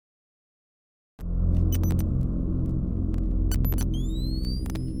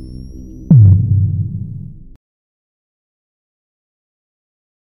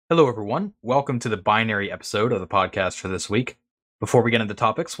Hello, everyone. Welcome to the binary episode of the podcast for this week. Before we get into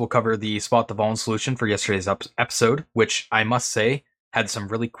topics, we'll cover the spot the vol solution for yesterday's episode, which I must say had some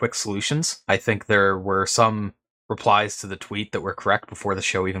really quick solutions. I think there were some replies to the tweet that were correct before the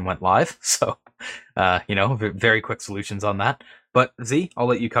show even went live. So, very quick solutions on that. But Z, I'll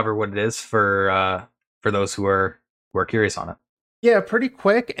let you cover what it is for those who are curious on it. Yeah, pretty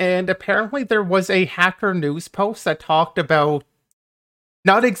quick. And apparently there was a Hacker News post that talked about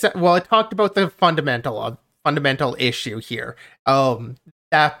not exact. Well, it talked about the fundamental issue here.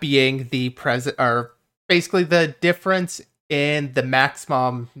 That being the present, or basically the difference in the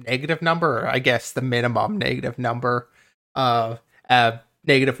maximum negative number, or I guess the minimum negative number,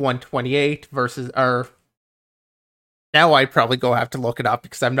 negative 128 versus, or now I probably have to look it up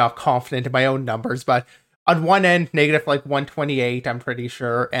because I'm not confident in my own numbers, but on one end, negative like 128, I'm pretty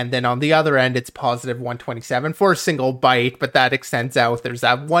sure. And then on the other end, it's positive 127 for a single byte, but that extends out. There's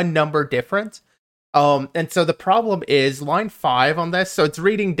that one number difference. And so the problem is line 5 on this. So it's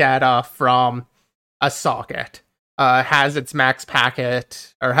reading data from a socket, has its max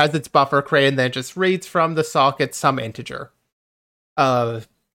packet, or has its buffer created, and then it just reads from the socket some integer. The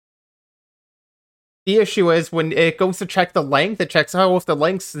issue is when it goes to check the length, it checks, if the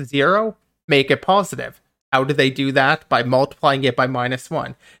length's 0, make it positive. How do they do that? By multiplying it by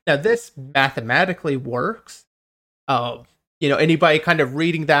 -1. Now, this mathematically works. Anybody kind of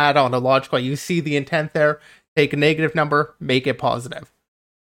reading that on a logical, you see the intent there, take a negative number, make it positive.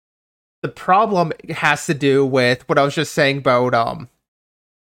 The problem has to do with what I was just saying about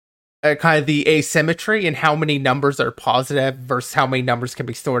kind of the asymmetry in how many numbers are positive versus how many numbers can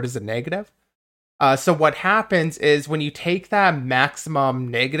be stored as a negative. So what happens is when you take that maximum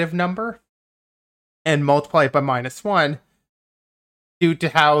negative number and multiply it by -1, due to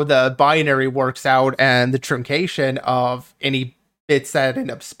how the binary works out and the truncation of any bits that end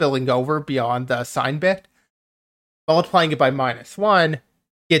up spilling over beyond the sign bit, multiplying it by -1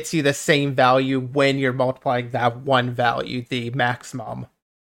 gets you the same value when you're multiplying that one value, the maximum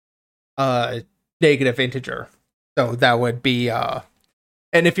negative integer. So that would be, and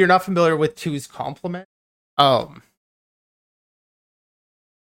if you're not familiar with 2's complement,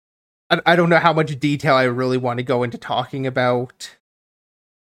 I don't know how much detail I really want to go into talking about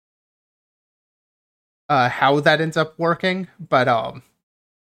how that ends up working, but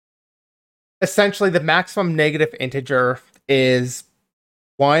essentially the maximum negative integer is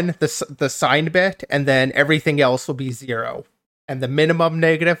 1, the signed bit, and then everything else will be 0. And the minimum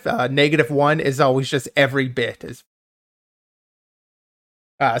 -1 is always just every bit.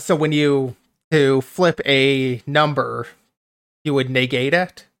 So when to flip a number, you would negate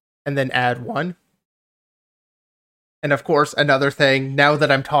it and then add 1. And of course, another thing, now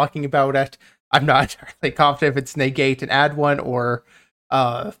that I'm talking about it, I'm not entirely confident if it's negate and add 1 or,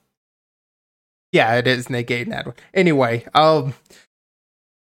 it is negate and add 1. Anyway,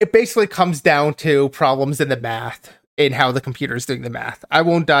 it basically comes down to problems in the math, in how the computer is doing the math. I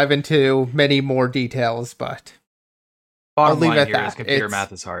won't dive into many more details, but Bottom line here is computer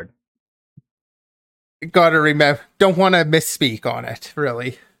math is hard. Gotta remember, don't want to misspeak on it,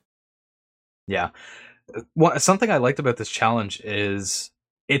 really. Yeah. Well, something I liked about this challenge is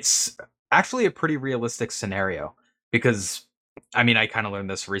it's actually a pretty realistic scenario because, I kind of learned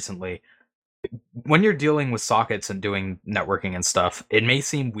this recently. When you're dealing with sockets and doing networking and stuff, it may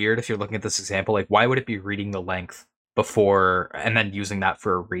seem weird if you're looking at this example, like why would it be reading the length before and then using that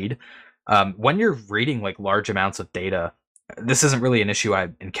for a read? When you're reading like large amounts of data, this isn't really an issue I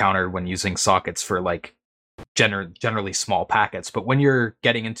encountered when using sockets for like generally small packets, but when you're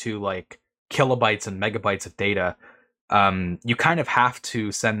getting into like kilobytes and megabytes of data, you kind of have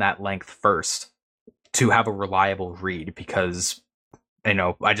to send that length first to have a reliable read because,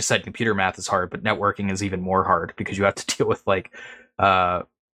 I just said computer math is hard, but networking is even more hard because you have to deal with like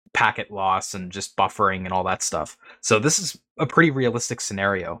packet loss and just buffering and all that stuff. So this is a pretty realistic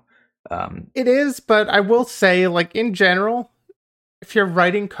scenario. It is, but I will say, like, in general, if you're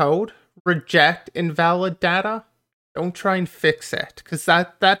writing code, reject invalid data. Don't try and fix it, because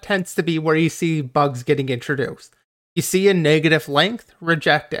that tends to be where you see bugs getting introduced. You see a negative length,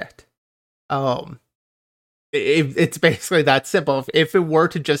 reject it. It's basically that simple. If it were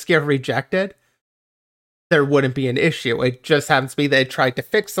to just get rejected, there wouldn't be an issue. It just happens to be they tried to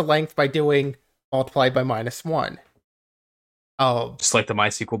fix the length by doing multiply by -1. Just like the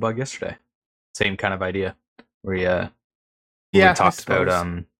MySQL bug yesterday. Same kind of idea. Where we talked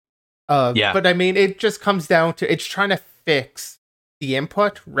about but it just comes down to it's trying to fix the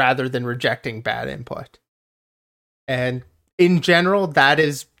input rather than rejecting bad input. And in general,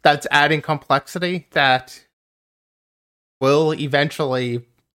 that's adding complexity that will eventually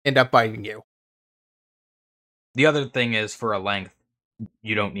end up biting you. The other thing is, for a length,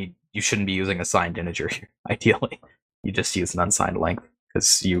 you shouldn't be using a signed integer. Ideally, you just use an unsigned length,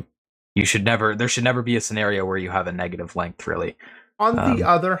 because there should never be a scenario where you have a negative length, really. On the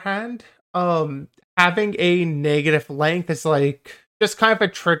other hand, having a negative length is like just kind of a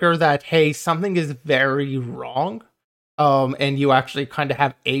trigger that, hey, something is very wrong. And you actually kind of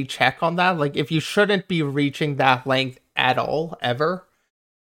have a check on that. Like, if you shouldn't be reaching that length at all, ever.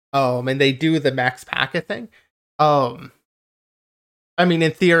 And they do the max packet thing. I mean,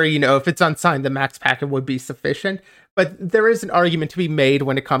 in theory, if it's unsigned, the max packet would be sufficient. But there is an argument to be made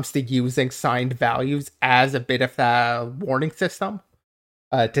when it comes to using signed values as a bit of a warning system.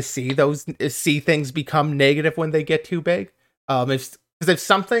 To see things become negative when they get too big. If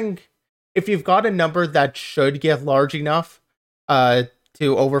you've got a number that should get large enough to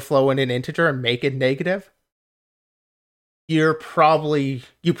overflow in an integer and make it negative, you probably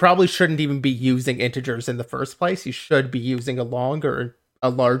shouldn't even be using integers in the first place. You should be using a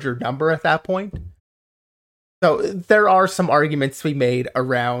larger number at that point. So there are some arguments to be made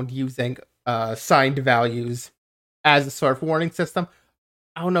around using signed values as a sort of warning system.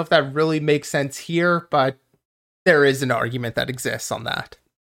 I don't know if that really makes sense here, but there is an argument that exists on that.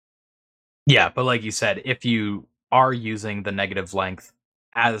 Yeah, but like you said, if you are using the negative length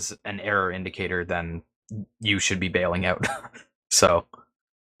as an error indicator, then you should be bailing out. So,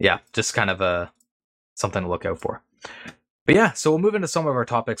 yeah, just kind of something to look out for. But yeah, so we'll move into some of our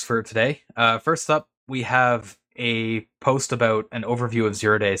topics for today. First up, we have a post about an overview of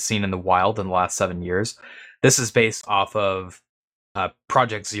 0 days seen in the wild in the last 7 years. This is based off of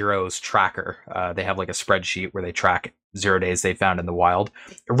Project Zero's tracker. They have like a spreadsheet where they track 0 days they found in the wild.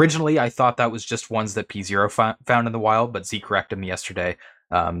 Originally, I thought that was just ones that P0 found in the wild, but Z corrected me yesterday.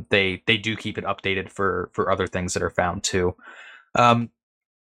 They do keep it updated for other things that are found too.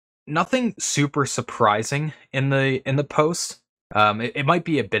 Nothing super surprising in the post. It might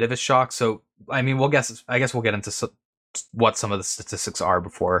be a bit of a shock. So I mean, I guess we'll get into what some of the statistics are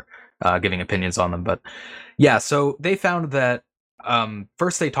before giving opinions on them. But yeah, so they found that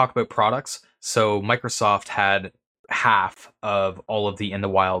first they talk about products. So Microsoft had half of all of the in the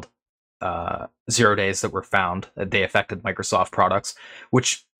wild 0 days that were found. They affected Microsoft products,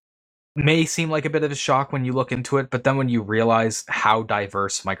 which may seem like a bit of a shock when you look into it, but then when you realize how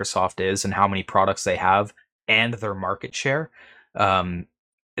diverse Microsoft is and how many products they have and their market share, then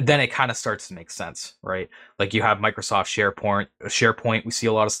it kind of starts to make sense, right? Like you have Microsoft SharePoint, we see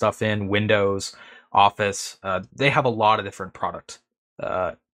a lot of stuff in Windows, Office. They have a lot of different product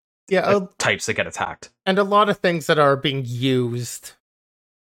types that get attacked. And a lot of things that are being used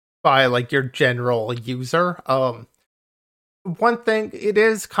by like your general user. One thing, it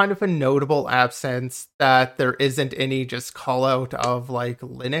is kind of a notable absence that there isn't any just call out of like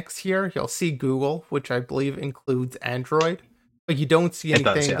Linux here. You'll see Google, which I believe includes Android, but you don't see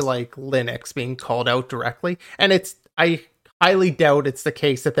anything like Linux being called out directly. And I highly doubt it's the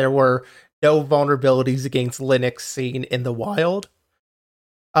case that there were no vulnerabilities against Linux seen in the wild.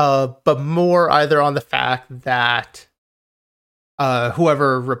 But more either on the fact that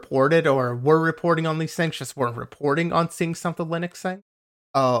whoever reported or were reporting on these things just weren't reporting on seeing something Linux thing.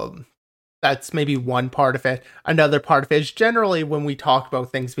 That's maybe one part of it. Another part of it is generally when we talk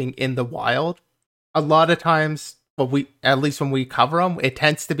about things being in the wild, a lot of times, at least when we cover them, it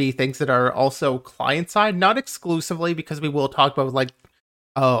tends to be things that are also client side, not exclusively, because we will talk about like,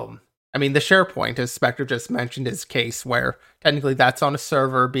 I mean, the SharePoint, as Spectre just mentioned, is a case where technically that's on a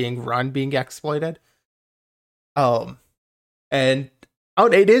server being exploited. And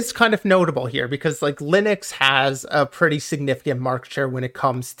it is kind of notable here because like Linux has a pretty significant market share when it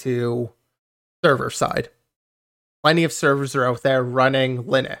comes to server side. Plenty of servers are out there running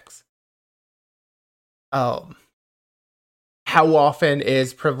Linux. How often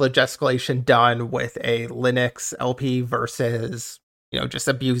is privilege escalation done with a Linux LP versus, just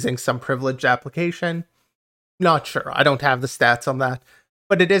abusing some privileged application? Not sure. I don't have the stats on that,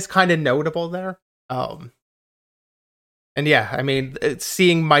 but it is kind of notable there. And yeah, I mean,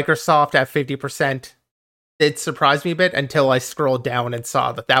 seeing Microsoft at 50% did surprise me a bit until I scrolled down and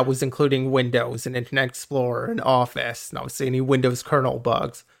saw that was including Windows and Internet Explorer and Office, and obviously any Windows kernel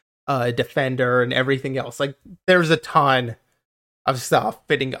bugs, Defender, and everything else. Like, there's a ton of stuff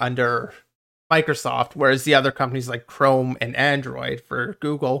fitting under Microsoft, whereas the other companies like Chrome and Android for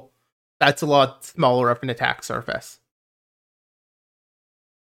Google, that's a lot smaller of an attack surface.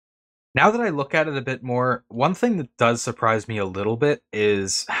 Now that I look at it a bit more, one thing that does surprise me a little bit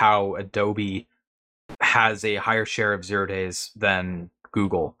is how Adobe has a higher share of 0 days than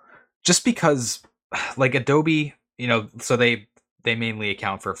Google. Just because, like, Adobe, so they they mainly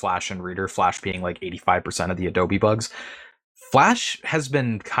account for Flash and Reader, Flash being like 85% of the Adobe bugs. Flash has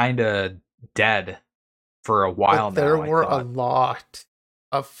been kind of dead for a while But there now, I were a thought. lot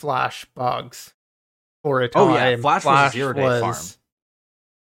of Flash bugs for a Oh yeah, time. Flash was a Flash 0 day farm. was,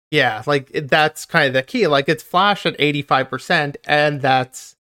 yeah, like that's kind of the key. Like it's Flash at 85%, and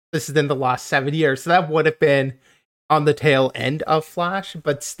this is in the last 7 years. So that would have been on the tail end of Flash,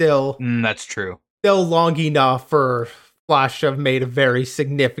 but That's true. still long enough for Flash to have made a very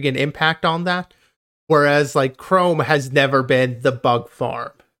significant impact on that. Whereas like Chrome has never been the bug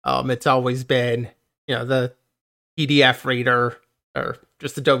farm. It's always been, the PDF reader or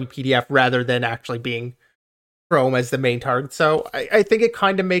just Adobe PDF rather than actually being Chrome as the main target. So I think it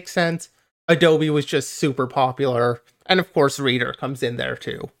kind of makes sense. Adobe was just super popular. And of course, Reader comes in there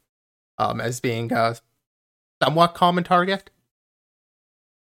too, as being a somewhat common target.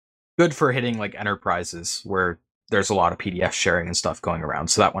 Good for hitting like enterprises where there's a lot of PDF sharing and stuff going around.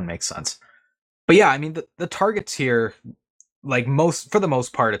 So that one makes sense. But yeah, I mean the targets here, like for the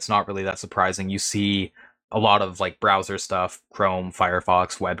most part, it's not really that surprising. You see a lot of like browser stuff, Chrome,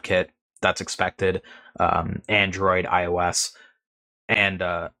 Firefox, WebKit. That's expected. Android, iOS, and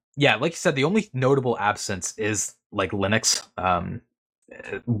yeah, like you said, the only notable absence is like Linux,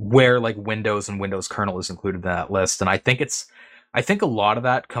 where like Windows and Windows kernel is included in that list. And I think a lot of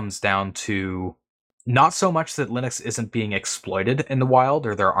that comes down to not so much that Linux isn't being exploited in the wild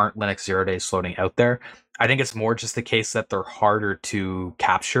or there aren't Linux 0 days floating out there. I think it's more just the case that they're harder to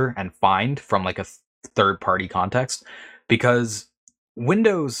capture and find from like a third party context, because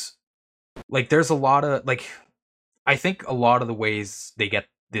Windows, like there's a lot of like, I think a lot of the ways they get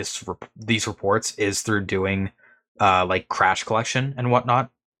these reports is through doing like crash collection and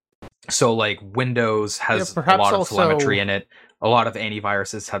whatnot. So like Windows has a Perhaps lot of telemetry also, in it. A lot of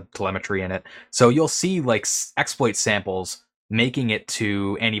antiviruses have telemetry in it. So you'll see like exploit samples making it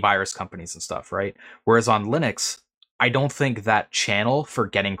to antivirus companies and stuff, right? Whereas on Linux, I don't think that channel for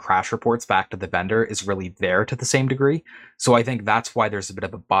getting crash reports back to the vendor is really there to the same degree. So I think that's why there's a bit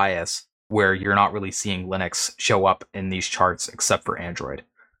of a bias where you're not really seeing Linux show up in these charts except for Android.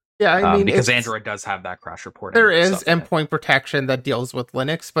 yeah, I mean, Because Android does have that crash reporting. there is stuff in it. endpoint protection that deals with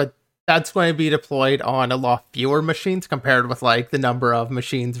Linux, but that's going to be deployed on a lot fewer machines compared with like the number of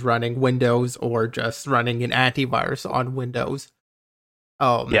machines running Windows or just running an antivirus on Windows.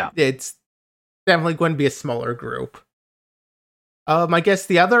 Yeah. It's definitely going to be a smaller group. I guess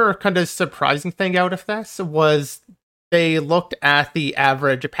the other kind of surprising thing out of this was they looked at the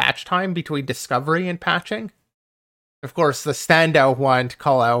average patch time between discovery and patching. Of course, the standout one to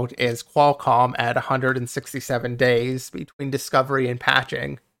call out is Qualcomm at 167 days between discovery and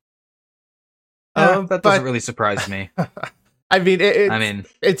patching. That doesn't really surprise me. I mean,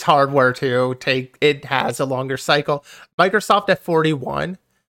 it's hardware to take. It has a longer cycle. Microsoft at 41,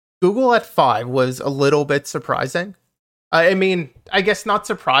 Google at 5 was a little bit surprising. I mean, I guess not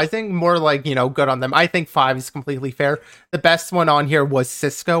surprising, more like, good on them. I think 5 is completely fair. The best one on here was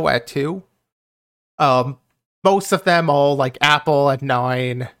Cisco at 2. Most of them all like Apple at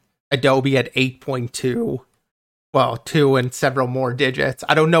 9, Adobe at 8.2. Well, 2 and several more digits.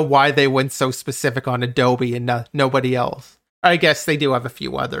 I don't know why they went so specific on Adobe and nobody else. I guess they do have a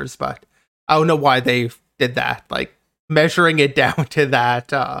few others, but I don't know why they did that. Like, measuring it down to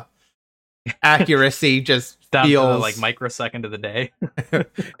that accuracy just down feels to the, like microsecond of the day.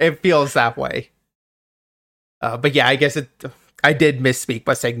 it feels that way. But yeah, I guess I did misspeak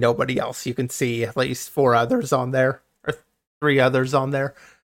by saying nobody else. You can see at least 4 others on there, or 3 others on there.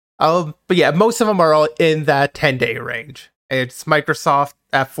 But yeah, most of them are all in that 10-day range. It's Microsoft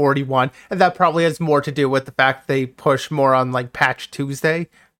at 41, and that probably has more to do with the fact they push more on like Patch Tuesday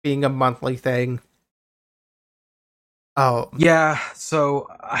being a monthly thing. Oh, yeah. So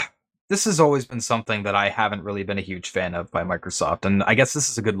this has always been something that I haven't really been a huge fan of by Microsoft, and I guess this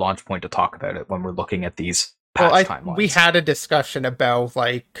is a good launch point to talk about it when we're looking at these patch timelines. We had a discussion about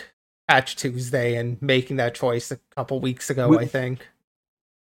like Patch Tuesday and making that choice a couple weeks ago.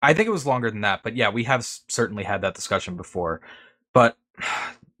 I think it was longer than that, but yeah, we have certainly had that discussion before. But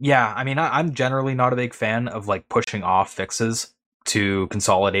yeah, I mean, I'm generally not a big fan of like pushing off fixes to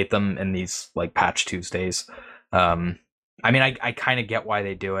consolidate them in these like Patch Tuesdays. I mean, I kind of get why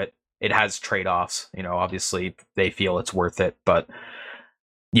they do it. It has trade-offs, obviously they feel it's worth it, but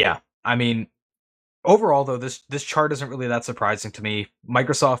yeah, I mean, overall though, this chart isn't really that surprising to me.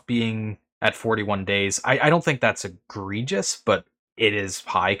 Microsoft being at 41 days, I don't think that's egregious, but it is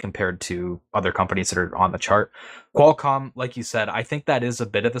high compared to other companies that are on the chart. Qualcomm, like you said, I think that is a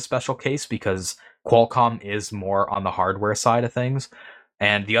bit of a special case because Qualcomm is more on the hardware side of things.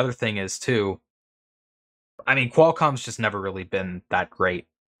 And the other thing is too, I mean, Qualcomm's just never really been that great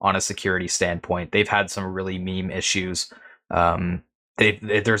on a security standpoint. They've had some really meme issues. Um,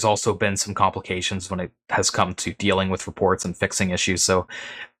 there's also been some complications when it has come to dealing with reports and fixing issues. So,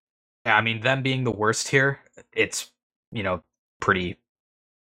 yeah, I mean, them being the worst here, it's, you know, pretty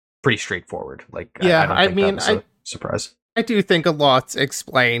straightforward. Like, Yeah, I don't I think that mean, was a surprise. I do think a lot's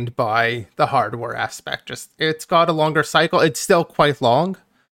explained by the hardware aspect. Just it's got a longer cycle. It's still quite long.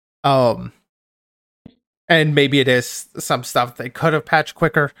 Um, and maybe it is some stuff they could have patched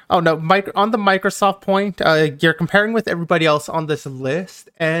quicker. Oh no, on the Microsoft point, you're comparing with everybody else on this list,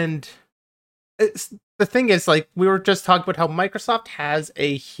 and the thing is, like we were just talking about how Microsoft has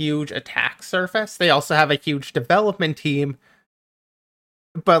a huge attack surface. They also have a huge development team,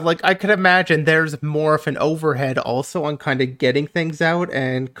 but like I could imagine there's more of an overhead also on kind of getting things out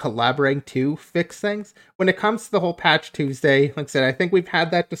and collaborating to fix things. When it comes to the whole Patch Tuesday, like I said, I think we've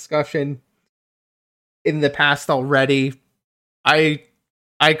had that discussion in the past already. I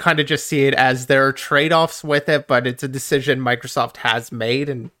kind of just see it as there are trade-offs with it, but it's a decision Microsoft has made,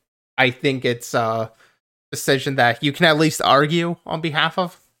 and I think it's a decision that you can at least argue on behalf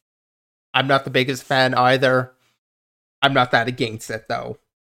of. I'm not the biggest fan either. I'm not that against it though.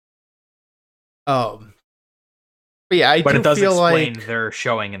 But yeah, I But do it does feel explain like their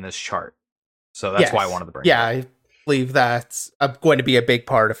showing in this chart. So that's why I wanted to bring it yeah, up. I believe that's going to be a big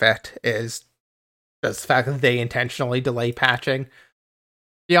part of it is just the fact that they intentionally delay patching.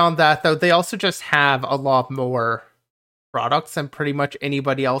 Beyond that, though, they also just have a lot more products than pretty much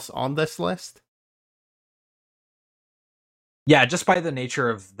anybody else on this list. Yeah, just by the nature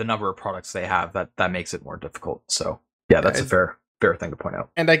of the number of products they have, that makes it more difficult. So yeah, that's a fair thing to point out.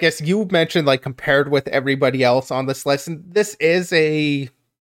 And I guess you mentioned like compared with everybody else on this list, and this is a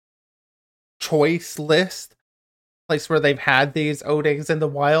choice list, place where they've had these Odays in the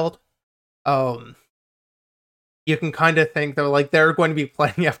wild. You can kind of think though, like there are going to be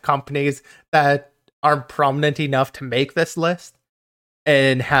plenty of companies that aren't prominent enough to make this list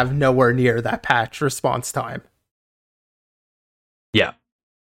and have nowhere near that patch response time. Yeah.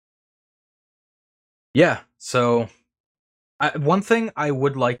 Yeah. So one thing I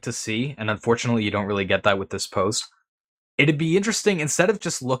would like to see, and unfortunately you don't really get that with this post, it'd be interesting instead of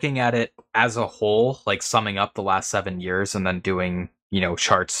just looking at it as a whole, like summing up the last 7 years and then doing,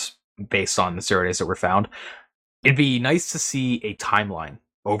 charts based on the 0 days that were found. It'd be nice to see a timeline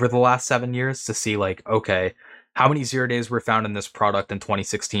over the last 7 years to see like, okay, how many 0 days were found in this product in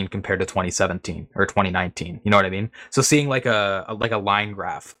 2016 compared to 2017 or 2019? You know what I mean? So seeing like a line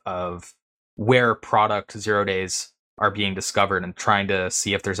graph of where product 0 days are being discovered and trying to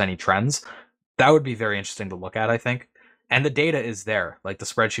see if there's any trends, that would be very interesting to look at, I think. And the data is there, like the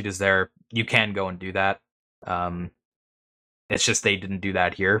spreadsheet is there. You can go and do that. It's just they didn't do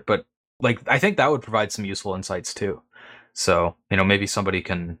that here, but like I think that would provide some useful insights too. So maybe somebody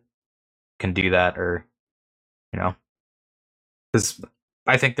can do that, or because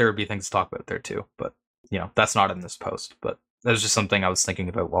I think there would be things to talk about there too. But that's not in this post. But that was just something I was thinking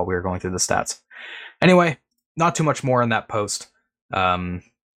about while we were going through the stats. Anyway, not too much more in that post. Like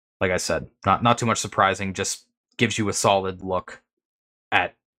I said, not too much surprising. Just gives you a solid look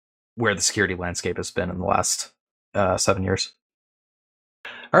at where the security landscape has been in the last 7 years.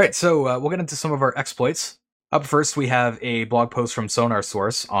 All right, so we'll get into some of our exploits. Up first, we have a blog post from Sonar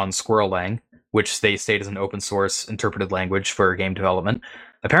Source on Squirrelang, which they state is an open source interpreted language for game development.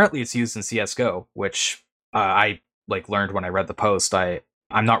 Apparently, it's used in CS:GO, which I learned when I read the post. I'm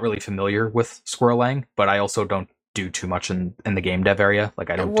not really familiar with Squirrelang, but I also don't do too much in the game dev area. Like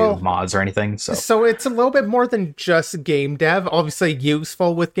I don't do mods or anything. So it's a little bit more than just game dev. Obviously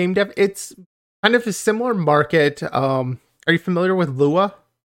useful with game dev. It's kind of a similar market. Are you familiar with Lua?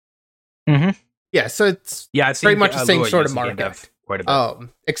 Mm-hmm. Yeah, so it's pretty much the same sort of market. Quite a bit.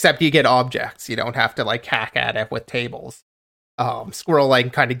 Except you get objects. You don't have to hack at it with tables.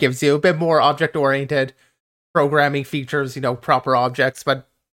 Squirrelang kind of gives you a bit more object-oriented programming features, proper objects, but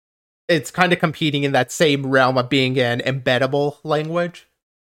it's kind of competing in that same realm of being an embeddable language.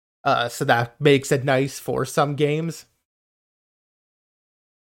 So that makes it nice for some games.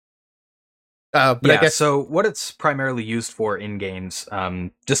 But I guess so what it's primarily used for in games,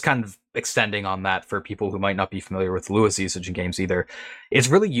 just kind of extending on that for people who might not be familiar with Lua's usage in games either, it's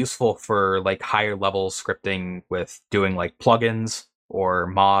really useful for higher level scripting with doing plugins or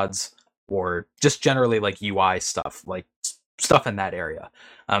mods or just generally UI stuff, stuff in that area.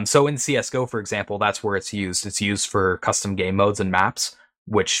 So in CSGO, for example, that's where it's used. It's used for custom game modes and maps,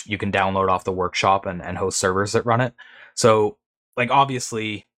 which you can download off the workshop and host servers that run it. So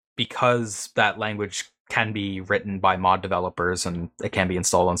obviously, because that language can be written by mod developers and it can be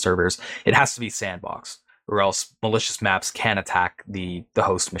installed on servers, it has to be sandboxed. or else malicious maps can attack the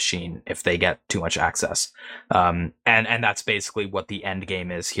host machine if they get too much access. And that's basically what the end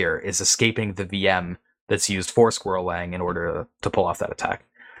game is here, is escaping the VM that's used for Squirrel Lang in order to pull off that attack.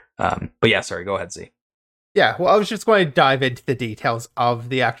 But yeah, sorry, go ahead, Z. Yeah, well, I was just going to dive into the details of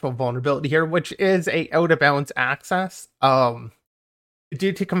the actual vulnerability here, which is a out-of-bounds access.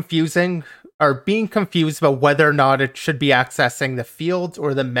 Due to confusing or being confused about whether or not it should be accessing the fields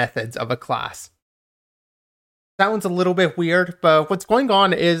or the methods of a class. Sounds a little bit weird, but what's going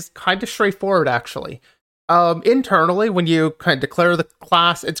on is kind of straightforward, actually. Internally, when you kind of declare the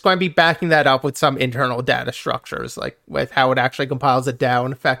class, it's going to be backing that up with some internal data structures, like with how it actually compiles it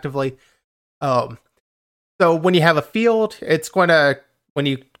down effectively. So when you have a field, it's going to, when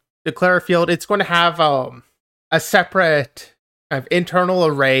you declare a field, it's going to have a separate kind of internal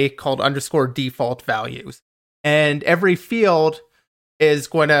array called _default values. And every field is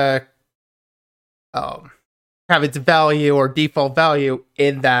going to have its value or default value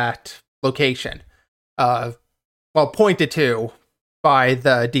in that location. Pointed to by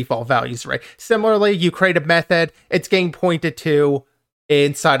the default values array. Similarly, you create a method, it's getting pointed to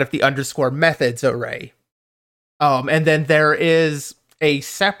inside of the _methods array. And then there is a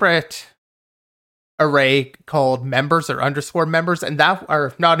separate array called members or _members, and that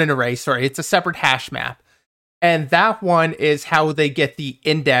are not an array, sorry, it's a separate hash map. And that one is how they get the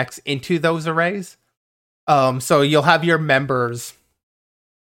index into those arrays. So you'll have your members.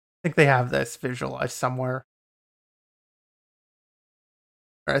 I think they have this visualized somewhere.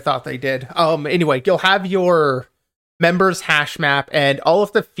 I thought they did. Anyway, you'll have your members hash map, and all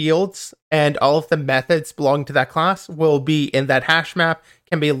of the fields and all of the methods belonging to that class will be in that hash map,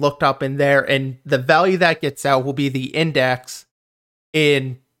 can be looked up in there, and the value that gets out will be the index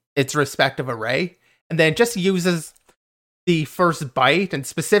in its respective array. And then it just uses the first byte, and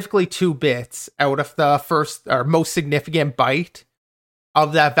specifically 2 bits out of the first or most significant byte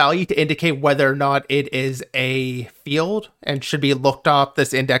of that value to indicate whether or not it is a field and should be looked up.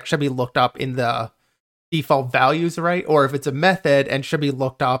 This index should be looked up in the default values array, or if it's a method and should be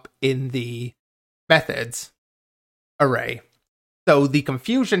looked up in the methods array. So the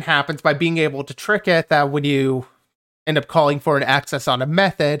confusion happens by being able to trick it that when you end up calling for an access on a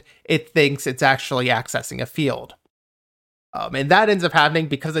method, it thinks it's actually accessing a field. And that ends up happening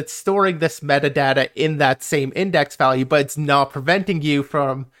because it's storing this metadata in that same index value, but it's not preventing you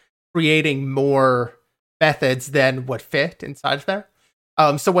from creating more methods than would fit inside of there.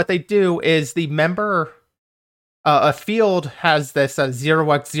 So what they do is the member, a field has this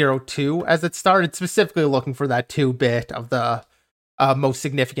 0x02 as it started, specifically looking for that 2-bit of the most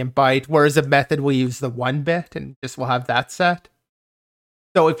significant byte, whereas a method will use the 1-bit and just will have that set.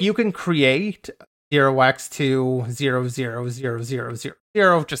 So if you can create 0x2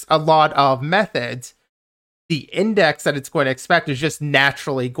 00000, just a lot of methods, the index that it's going to expect is just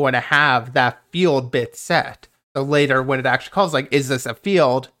naturally going to have that field bit set. So later when it actually calls, like, is this a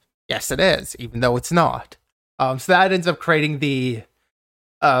field? Yes, it is, even though it's not. So that ends up creating the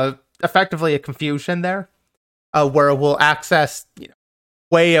effectively a confusion there, where it will access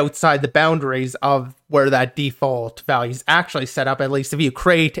way outside the boundaries of where that default value is actually set up. At least if you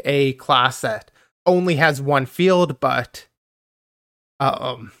create a class that only has one field, but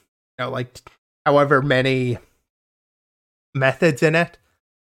like however many methods in it,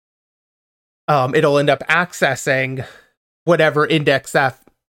 it'll end up accessing whatever index that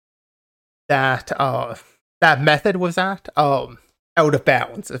method was at, out of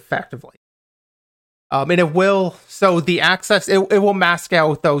bounds, effectively. And it will, so the access, it will mask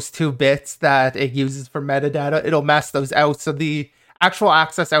out those 2 bits that it uses for metadata. It'll mask those out, so the actual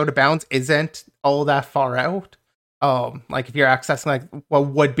access out of bounds isn't all that far out. Like if you're accessing like what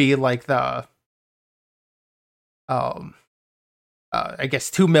would be like the I guess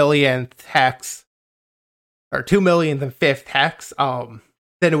 2 millionth hex or 2 millionth and 5th hex, then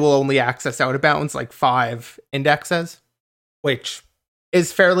it will only access out of bounds like 5 indexes, which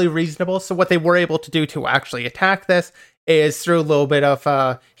is fairly reasonable. So what they were able to do to actually attack this is through a little bit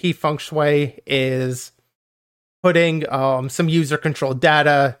of heat feng shui, is putting some user controlled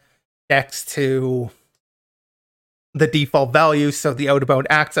data next to the default value, so the out of bound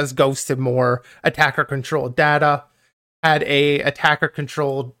access goes to more attacker controlled data. Had a attacker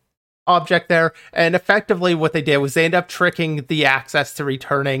controlled object there, and effectively what they did was they ended up tricking the access to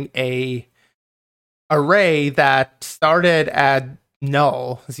returning a array that started at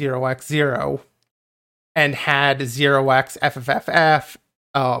null 0x0 and had 0x FFFF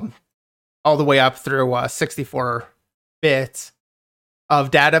all the way up through 64 bits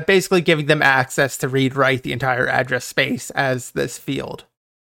of data, basically giving them access to read write the entire address space as this field.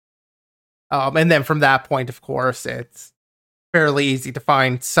 And then from that point, of course, it's fairly easy to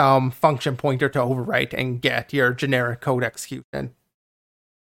find some function pointer to overwrite and get your generic code execution.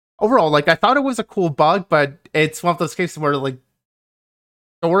 Overall, like, I thought it was a cool bug, but it's one of those cases where, like,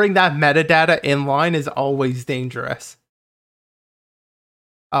 storing that metadata inline is always dangerous.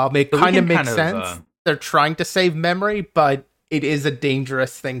 It kind of makes sense. They're trying to save memory, but it is a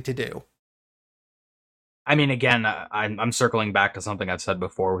dangerous thing to do. I mean, again, I'm circling back to something I've said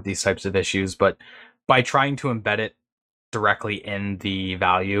before with these types of issues, but by trying to embed it directly in the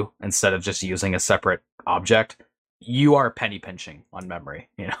value instead of just using a separate object, you are penny pinching on memory.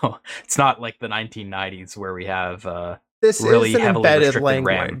 You know, it's not like the 1990s where we have this really is an heavily embedded restricted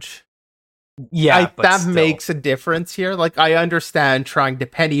language. RAM. Yeah, but that still makes a difference here. Like, I understand trying to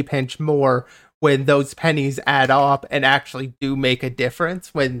penny pinch more when those pennies add up and actually do make a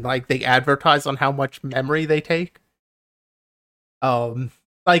difference when, like, they advertise on how much memory they take.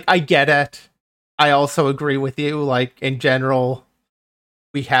 Like, I get it. I also agree with you. Like, in general,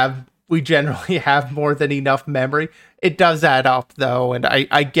 we generally have more than enough memory. It does add up, though, and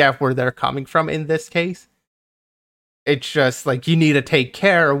I get where they're coming from in this case. It's just, like, you need to take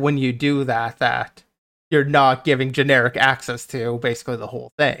care when you do that you're not giving generic access to basically the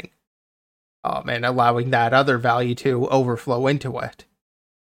whole thing. And allowing that other value to overflow into it.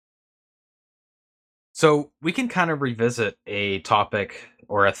 So we can kind of revisit a topic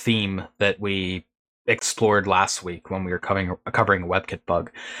or a theme that we explored last week when we were covering a WebKit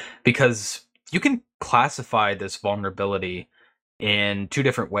bug, because you can classify this vulnerability in two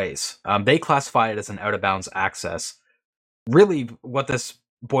different ways. They classify it as an out-of-bounds access. Really, what this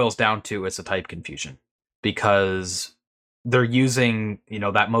boils down to is a type confusion, because they're using,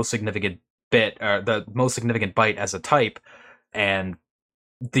 that most significant bit, or the most significant byte as a type, and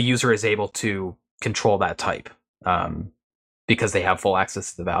the user is able to control that type because they have full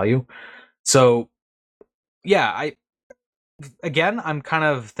access to the value. So, yeah, I'm kind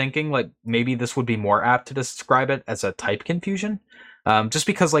of thinking like maybe this would be more apt to describe it as a type confusion, just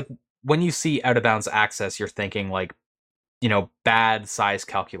because, like, when you see out of bounds access, you're thinking like, bad size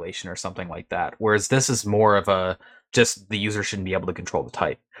calculation or something like that. Whereas this is more of a just the user shouldn't be able to control the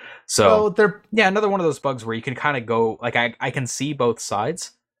type. So another one of those bugs where you can kind of go like I can see both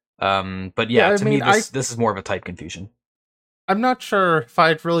sides. But to me this is more of a type confusion. I'm not sure if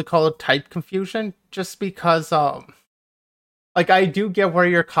I'd really call it type confusion, just because like, I do get where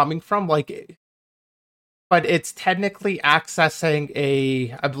you're coming from, like, but it's technically accessing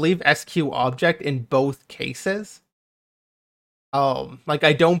a, I believe, SQ object in both cases. Like,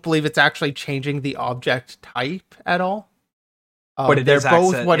 I don't believe it's actually changing the object type at all. But they're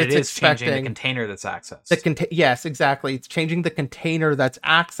both what it's expecting. Changing the container that's accessed. Yes, exactly. It's changing the container that's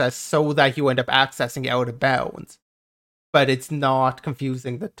accessed so that you end up accessing out of bounds. But it's not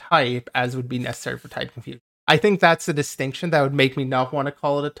confusing the type as would be necessary for type confusion. I think that's the distinction that would make me not want to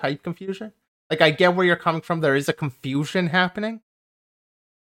call it a type confusion. Like, I get where you're coming from. There is a confusion happening,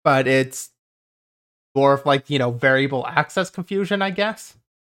 but it's more of, like, variable access confusion, I guess.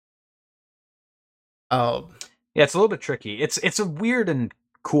 Yeah, it's a little bit tricky. It's a weird and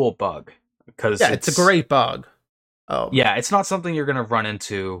cool bug because it's a great bug. Yeah, it's not something you're going to run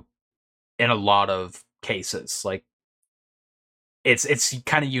into in a lot of cases. Like, it's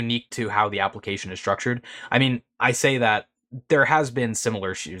kind of unique to how the application is structured. I mean, I say that there has been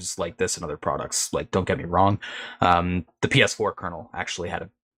similar issues like this in other products. Like, don't get me wrong, the PS4 kernel actually had a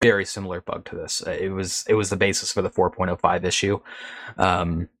very similar bug to this. It was the basis for the 4.05 issue.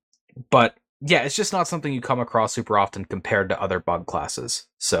 But yeah, it's just not something you come across super often compared to other bug classes.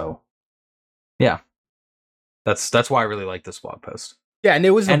 So yeah, that's why I really like this blog post. Yeah, and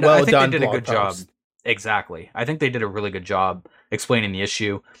it was well I think done. They did a good job. Exactly. I think they did a really good job explaining the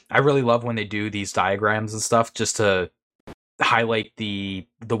issue. I really love when they do these diagrams and stuff just to highlight the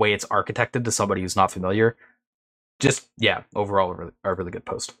way it's architected to somebody who's not familiar. Just, yeah, overall a really good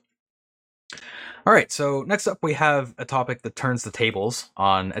post. All right, so next up we have a topic that turns the tables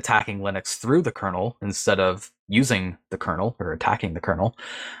on attacking Linux through the kernel instead of using the kernel or attacking the kernel.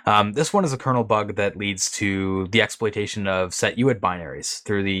 This one is a kernel bug that leads to the exploitation of set UID binaries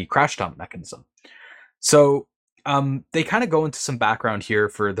through the crash dump mechanism. So they kind of go into some background here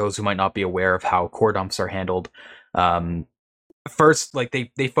for those who might not be aware of how core dumps are handled. First, like,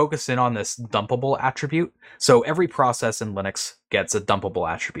 they focus in on this dumpable attribute. So every process in Linux gets a dumpable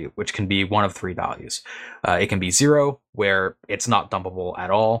attribute, which can be one of three values. It can be 0, where it's not dumpable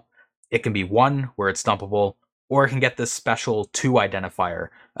at all. It can be 1, where it's dumpable, or it can get this special 2 identifier,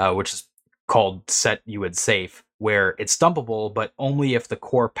 which is called set UID safe, where it's dumpable, but only if the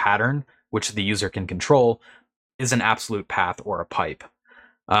core pattern, which the user can control, is an absolute path or a pipe.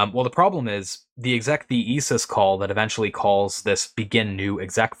 Well, the problem is the ESYS call that eventually calls this begin new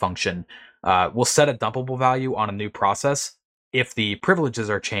exec function will set a dumpable value on a new process if the privileges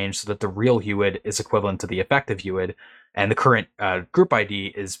are changed so that the real UID is equivalent to the effective UID, and the current group ID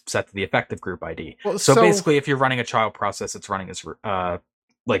is set to the effective group ID. Well, So so basically, if you're running a child process, it's running as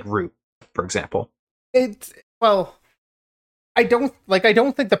like root, for example. it's well, I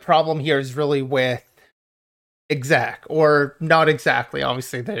don't think the problem here is really with exec or not exactly.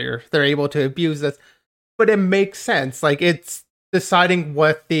 Obviously, they're able to abuse this, but it makes sense. Like it's deciding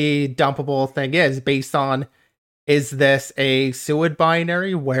what the dumpable thing is based on, is this a SUID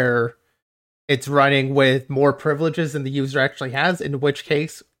binary where it's running with more privileges than the user actually has, in which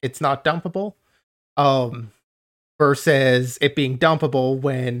case it's not dumpable, um, versus it being dumpable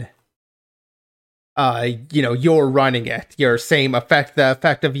when you're running it. Your same the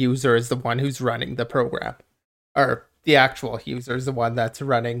effective user is the one who's running the program, or the actual user is the one that's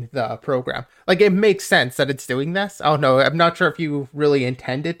running the program. Like it makes sense that it's doing this. Oh no, I'm not sure if you really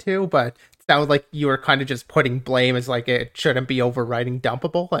intended to, but it sounded like you were kind of just putting blame as like it shouldn't be overriding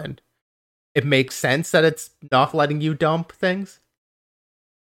dumpable, and it makes sense that it's not letting you dump things.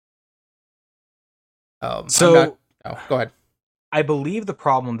 I'm not. So Oh, go ahead. I believe the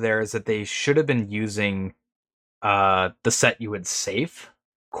problem there is that they should have been using the set you would save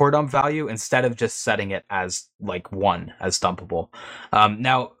core dump value instead of just setting it as like one as dumpable.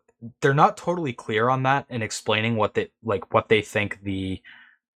 Now they're not totally clear on that and explaining what they think the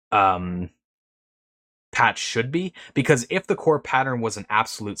um patch should be, because if the core pattern was an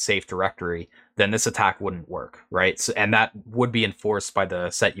absolute safe directory, then this attack wouldn't work, right? So, and that would be enforced by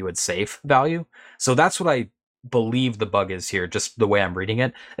the set you would safe value. So that's what I believe the bug is here, just the way I'm reading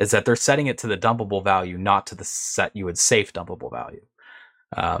it, is that they're setting it to the dumpable value, not to the set you would safe dumpable value.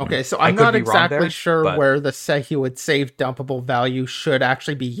 Okay, so I I'm could not be wrong exactly there, sure but where the set you would save dumpable value should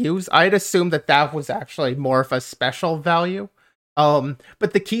actually be used. I'd assume that that was actually more of a special value.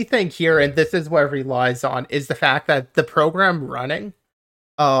 But the key thing here, and this is what it relies on, is the fact that the program running,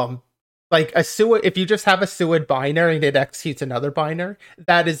 um, like a SUID, if you just have a SUID binary and it executes another binary,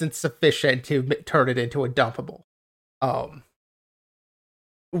 that isn't sufficient to turn it into a dumpable. Um,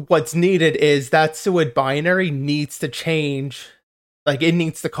 what's needed is that SUID binary needs to change, like it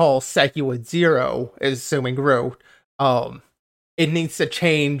needs to call secuid 0, assuming root. Um, it needs to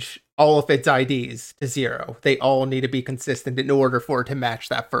change all of its IDs to 0. They all need to be consistent in order for it to match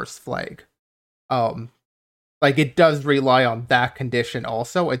that first flag. Um, like it does rely on that condition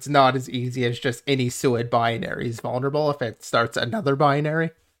also. It's not as easy as just any SUID binary is vulnerable if it starts another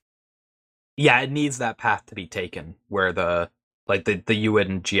binary. yeah, it needs that path to be taken where the UID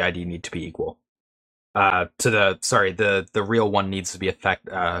and GID need to be equal. The real one needs to be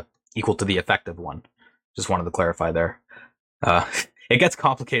equal to the effective one. Just wanted to clarify there. Uh, it gets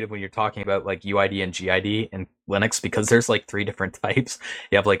complicated when you're talking about like UID and GID in Linux because there's like three different types.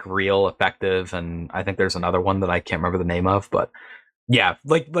 You have like real, effective, and I think there's another one that I can't remember the name of. But yeah,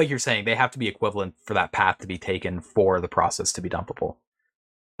 like you're saying, they have to be equivalent for that path to be taken for the process to be dumpable.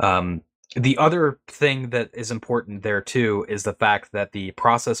 Um, the other thing that is important there too is the fact that the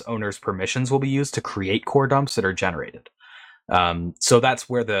process owner's permissions will be used to create core dumps that are generated. So that's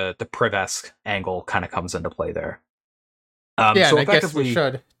where the privesc angle kind of comes into play there. Yeah, So and I guess we effectively,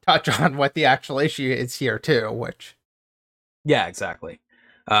 should touch on what the actual issue is here too, which yeah, exactly.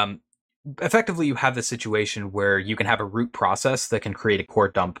 Um, Effectively, you have the situation where you can have a root process that can create a core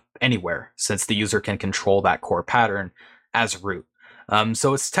dump anywhere, since the user can control that core pattern as root.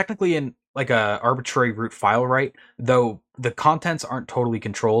 So it's technically in like a arbitrary root file write, though the contents aren't totally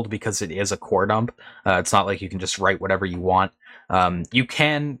controlled because it is a core dump. It's not like you can just write whatever you want. You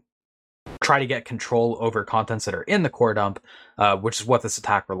can try to get control over contents that are in the core dump, which is what this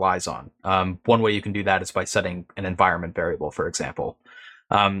attack relies on. One way you can do that is by setting an environment variable, for example.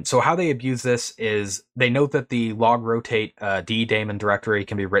 So how they abuse this is they note that the log rotate D daemon directory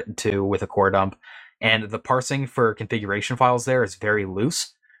can be written to with a core dump, and the parsing for configuration files there is very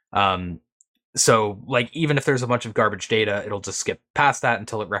loose. So like even if there's a bunch of garbage data, it'll just skip past that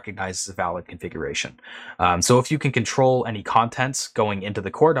until it recognizes a valid configuration. So if you can control any contents going into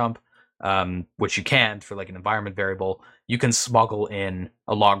the core dump, which you can for like an environment variable, you can smuggle in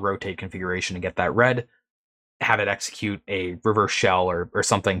a log rotate configuration and get that read, have it execute a reverse shell or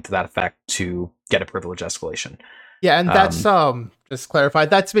something to that effect to get a privilege escalation. yeah, and that's Um, just clarify.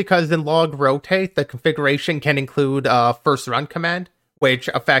 That's because in log rotate, the configuration can include first run command, which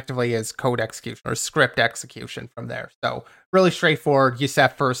effectively is code execution or script execution from there. So really straightforward. You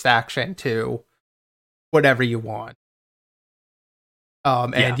set first action to whatever you want.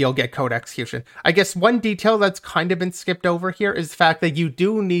 And you'll get code execution. I guess one detail that's kind of been skipped over here is the fact that you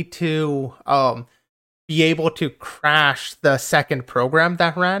do need to be able to crash the second program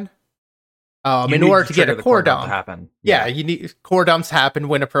that ran. In order to get a core dump to happen. Yeah, you need core dumps happen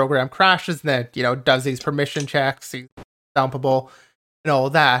when a program crashes, and then does these permission checks, these dumpable, and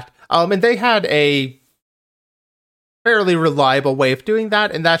all that. And they had a fairly reliable way of doing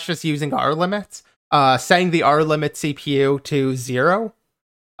that, and that's just using R limits. Setting the R limit CPU to 0,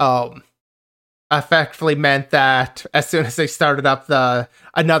 effectively meant that as soon as they started up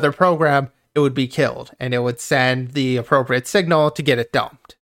another program, it would be killed, and it would send the appropriate signal to get it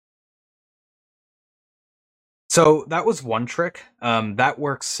dumped. So that was one trick. That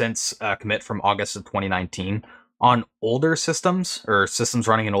works since commit from August of 2019. On older systems, or systems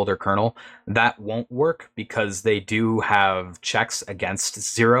running an older kernel, that won't work because they do have checks against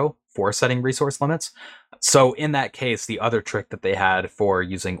 0 for setting resource limits. So in that case, the other trick that they had for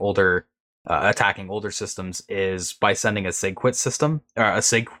using attacking older systems is by sending a SIGQuit system, or a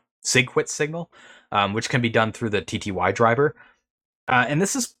SIGQuit signal, which can be done through the TTY driver. And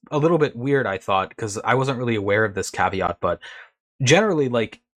this is a little bit weird, I thought, because I wasn't really aware of this caveat, but generally,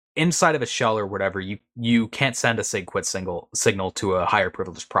 like, inside of a shell or whatever, you can't send a SIGQuit signal to a higher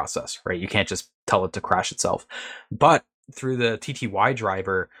privileged process, right? You can't just tell it to crash itself. But through the TTY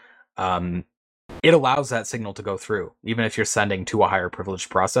driver, it allows that signal to go through, even if you're sending to a higher privileged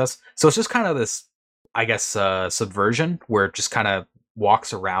process. So it's just kind of this, I guess, subversion where it just kind of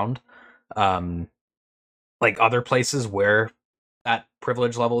walks around like other places where that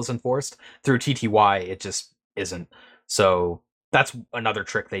privilege level is enforced. Through TTY, it just isn't. So that's another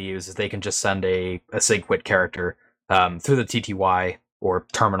trick they use, is they can just send a SIGQuit character through the TTY or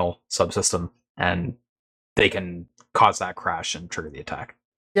terminal subsystem, and they can cause that crash and trigger the attack.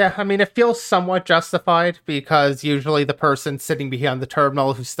 Yeah, I mean, it feels somewhat justified because usually the person sitting behind the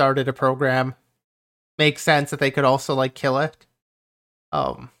terminal who started a program makes sense that they could also, like, kill it.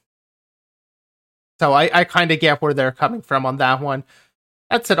 So I kind of get where they're coming from on that one.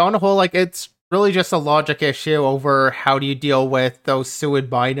 That's it. On the whole, like, it's really just a logic issue over how do you deal with those SUID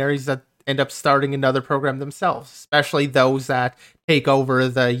binaries that end up starting another program themselves, especially those that take over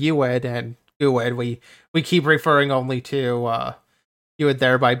the UID and GUID. We keep referring only to UID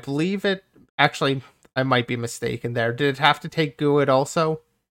there, but I believe it... Actually, I might be mistaken there. Did it have to take GUID also?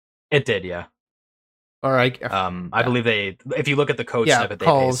 It did, yeah. Or I believe they... If you look at the code snippet, they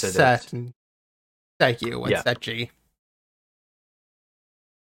call pasted set it. And set U and set G.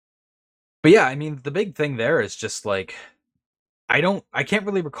 But yeah, I mean, the big thing there is just, like, I can't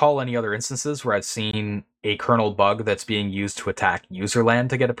really recall any other instances where I've seen a kernel bug that's being used to attack userland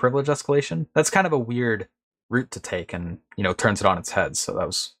to get a privilege escalation. That's kind of a weird route to take, and, turns it on its head. So that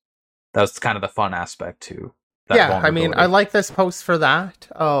was kind of the fun aspect to that. Yeah, I mean, I like this post for that.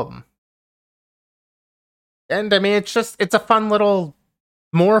 And I mean, it's a fun little,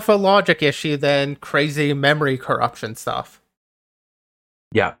 more of a logic issue than crazy memory corruption stuff.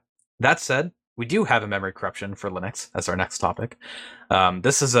 Yeah. That said, we do have a memory corruption for Linux as our next topic.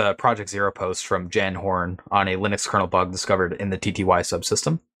 This is a Project Zero post from Jan Horn on a Linux kernel bug discovered in the TTY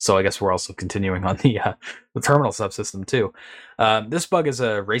subsystem. So I guess we're also continuing on the terminal subsystem too. This bug is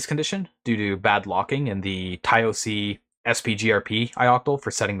a race condition due to bad locking in the TIOC SPGRP ioctl for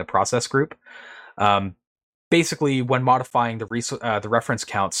setting the process group. Basically, when modifying the reference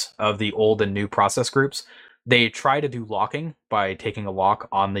counts of the old and new process groups, they try to do locking by taking a lock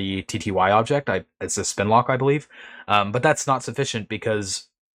on the TTY object. It's a spin lock, I believe. But that's not sufficient because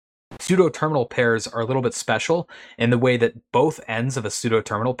pseudo-terminal pairs are a little bit special in the way that both ends of a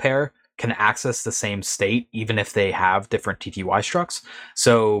pseudo-terminal pair can access the same state, even if they have different TTY structs.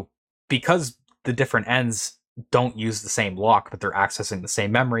 So because the different ends don't use the same lock, but they're accessing the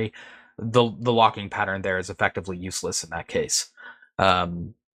same memory, the locking pattern there is effectively useless in that case.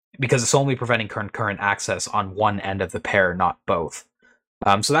 Because it's only preventing concurrent access on one end of the pair, not both.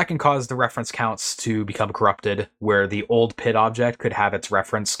 So that can cause the reference counts to become corrupted, where the old PID object could have its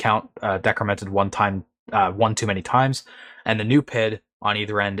reference count decremented one too many times, and the new PID on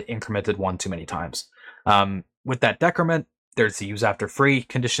either end incremented one too many times. With that decrement, there's the use after free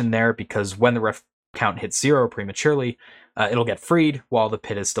condition there, because when the ref count hits 0 prematurely, it'll get freed while the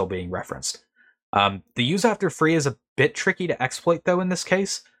PID is still being referenced. The use after free is a bit tricky to exploit, though, in this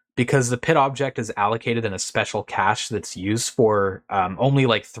case, because the PID object is allocated in a special cache that's used for only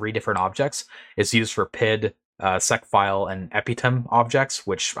like 3 different objects. It's used for PID, secfile, and epitem objects,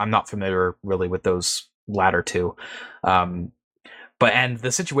 which I'm not familiar really with those latter two. And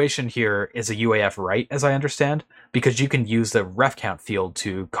the situation here is a UAF write, as I understand, because you can use the ref count field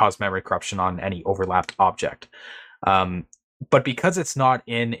to cause memory corruption on any overlapped object. but because it's not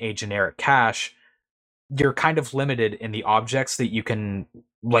in a generic cache, you're kind of limited in the objects that you can,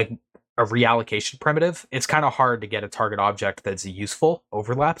 like a reallocation primitive. It's kind of hard to get a target object that's useful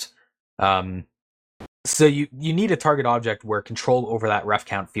overlapped. Um, so you need a target object where control over that ref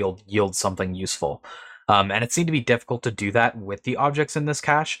count field yields something useful. And it seemed to be difficult to do that with the objects in this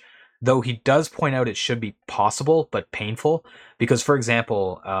cache, though he does point out it should be possible but painful, because, for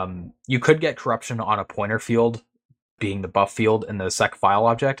example, you could get corruption on a pointer field, being the buff field in the sec file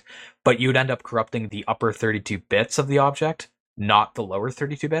object, but you'd end up corrupting the upper 32 bits of the object, not the lower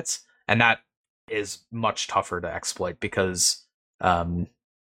 32 bits, and that is much tougher to exploit because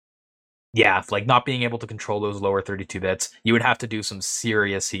yeah, like not being able to control those lower 32 bits, you would have to do some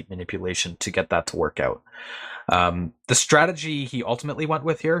serious heap manipulation to get that to work out. The strategy he ultimately went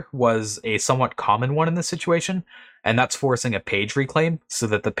with here was a somewhat common one in this situation, and that's forcing a page reclaim so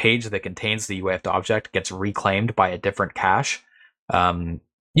that the page that contains the UEFT object gets reclaimed by a different cache.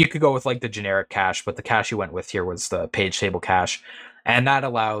 You could go with like the generic cache, but the cache he went with here was the page table cache, and that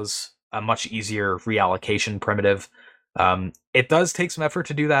allows a much easier reallocation primitive. It does take some effort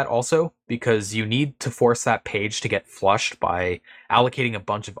to do that also, because you need to force that page to get flushed by allocating a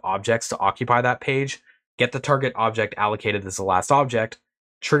bunch of objects to occupy that page, get the target object allocated as the last object,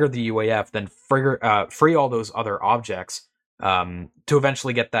 trigger the UAF, then free all those other objects to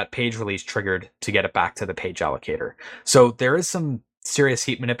eventually get that page release triggered to get it back to the page allocator. So there is some serious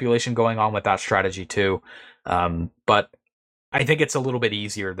heap manipulation going on with that strategy too, but I think it's a little bit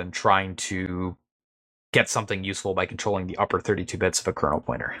easier than trying to get something useful by controlling the upper 32 bits of a kernel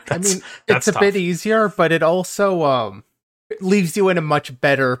pointer. It's a bit easier, but it also leaves you in a much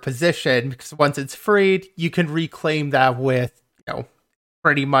better position, because once it's freed, you can reclaim that with,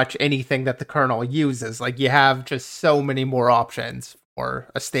 pretty much anything that the kernel uses. Like, you have just so many more options for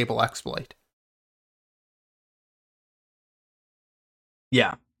a stable exploit.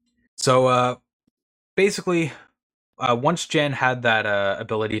 Yeah. So basically, once Jen had that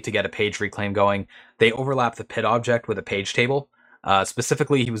ability to get a page reclaim going, they overlapped the pit object with a page table.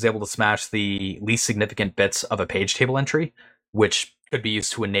 Specifically, he was able to smash the least significant bits of a page table entry, which could be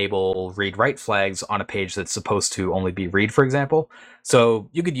used to enable read-write flags on a page that's supposed to only be read, for example. So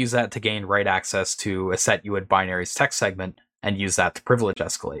you could use that to gain write access to a set UID binaries text segment and use that to privilege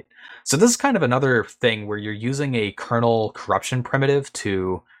escalate. So this is kind of another thing where you're using a kernel corruption primitive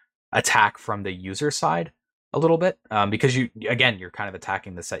to attack from the user side a little bit, because you're kind of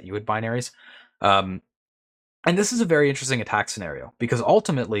attacking the set UID binaries. And this is a very interesting attack scenario, because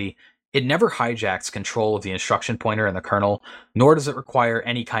ultimately it never hijacks control of the instruction pointer in the kernel, nor does it require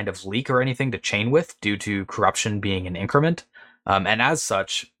any kind of leak or anything to chain with due to corruption being an increment. And as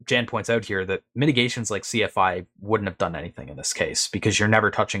such, Jan points out here that mitigations like CFI wouldn't have done anything in this case, because you're never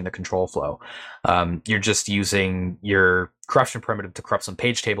touching the control flow. You're just using your corruption primitive to corrupt some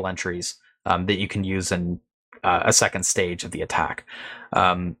page table entries that you can use in a second stage of the attack.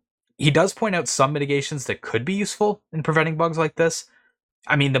 He does point out some mitigations that could be useful in preventing bugs like this.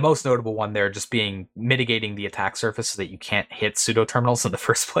 I mean, the most notable one there just being mitigating the attack surface so that you can't hit pseudo terminals in the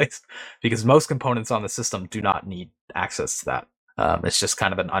first place, because most components on the system do not need access to that. It's just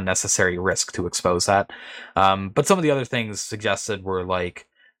kind of an unnecessary risk to expose that. But some of the other things suggested were like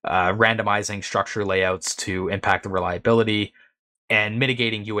randomizing structure layouts to impact the reliability, and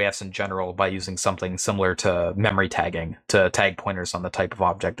mitigating UAFs in general by using something similar to memory tagging to tag pointers on the type of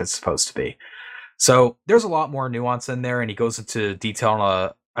object it's supposed to be. So there's a lot more nuance in there, and he goes into detail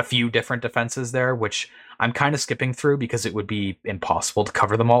on a few different defenses there, which I'm kind of skipping through because it would be impossible to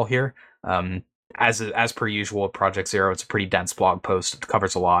cover them all here. As per usual with Project Zero, it's a pretty dense blog post. It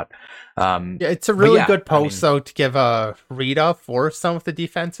covers a lot. It's a really good post, though, to give a read-up for some of the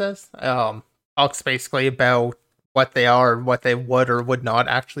defenses. Talks basically about what they are and what they would or would not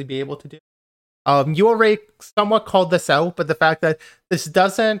actually be able to do. You already somewhat called this out, but the fact that this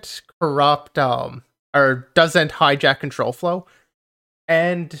doesn't corrupt or doesn't hijack control flow,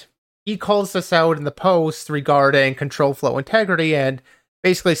 and he calls this out in the post regarding control flow integrity, and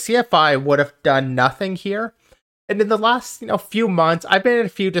basically CFI would have done nothing here. And in the last few months, I've been in a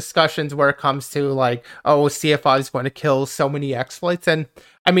few discussions where it comes to like, oh, CFI is going to kill so many exploits, and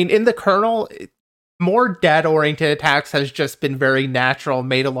I mean, in the kernel, more data-oriented attacks has just been very natural,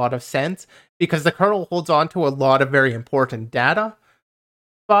 made a lot of sense, because the kernel holds on to a lot of very important data,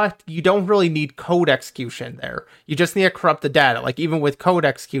 but you don't really need code execution there. You just need to corrupt the data. Like, even with code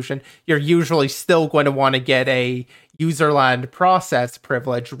execution, you're usually still going to want to get a userland process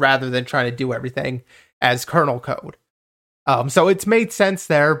privilege rather than trying to do everything as kernel code. So it's made sense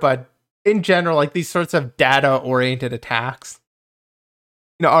there, but in general, like, these sorts of data-oriented attacks,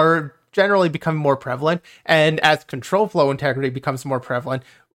 are generally become more prevalent, and as control flow integrity becomes more prevalent,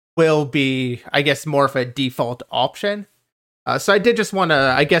 will be, I guess, more of a default option. So I did just want to,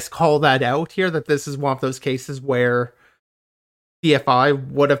 I guess, call that out here, that this is one of those cases where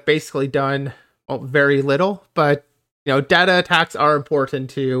CFI would have basically done very little, but data attacks are important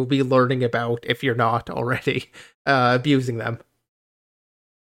to be learning about if you're not already abusing them.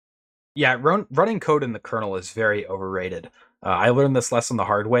 Yeah, running code in the kernel is very overrated. I learned this lesson the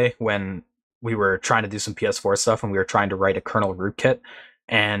hard way when we were trying to do some PS4 stuff and we were trying to write a kernel rootkit.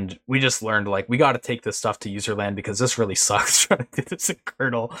 And we just learned, like, we got to take this stuff to userland because this really sucks trying to do this in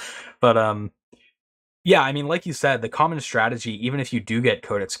kernel. But yeah, I mean, like you said, the common strategy, even if you do get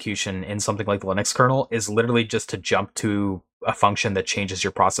code execution in something like the Linux kernel, is literally just to jump to a function that changes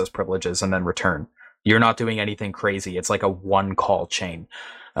your process privileges and then return. You're not doing anything crazy. It's like a one call chain.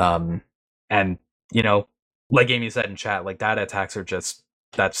 And like Amy said in chat, like, data attacks are just,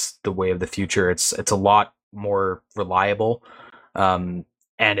 that's the way of the future. It's a lot more reliable. And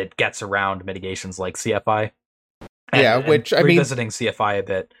it gets around mitigations like CFI. Which, I mean, revisiting CFI a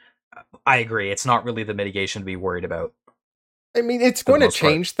bit, I agree. It's not really the mitigation to be worried about. I mean, it's going to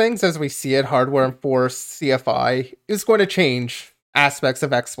change things as we see it. Hardware enforced CFI is going to change aspects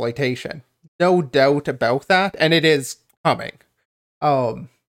of exploitation. No doubt about that. And it is coming. But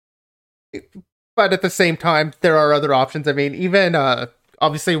at the same time, there are other options. I mean, even,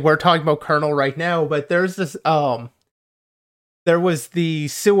 obviously we're talking about kernel right now, but there's this, there was the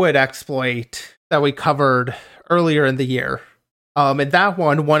Suid exploit that we covered earlier in the year. And that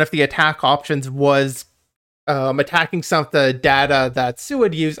one of the attack options was attacking some of the data that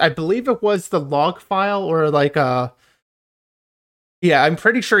Suid used. I believe it was the log file or like yeah, I'm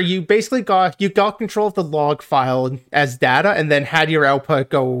pretty sure you basically got control of the log file as data and then had your output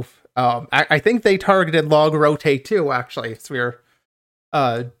go. I think they targeted log rotate too, actually. So we were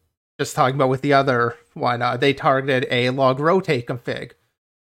just talking about with the other one. They targeted a log rotate config.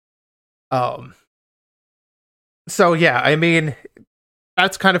 So yeah, I mean,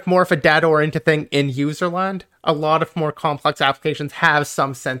 that's kind of more of a data-oriented thing in userland. A lot of more complex applications have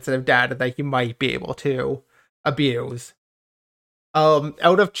some sensitive data that you might be able to abuse.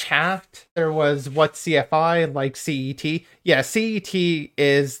 Out of chat, there was what CFI, like CET. Yeah, CET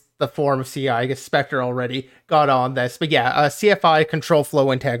is the form of CI. I guess Spectre already got on this. But yeah, CFI, control flow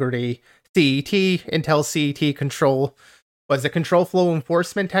integrity, CET, Intel CET control, was it control flow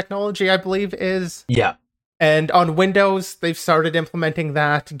enforcement technology, I believe is? Yeah. And on Windows, they've started implementing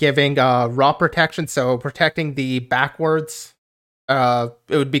that, giving raw protection, so protecting the backwards. It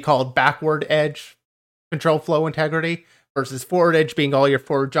would be called backward edge control flow integrity versus forward edge being all your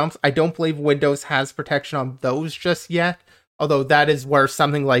forward jumps. I don't believe Windows has protection on those just yet, although that is where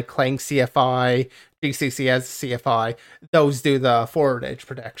something like Clang CFI, GCCS CFI, those do the forward edge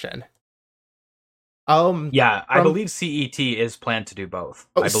protection. Yeah, I believe CET is planned to do both.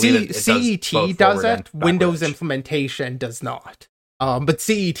 I believe CET does it. Windows implementation does not. But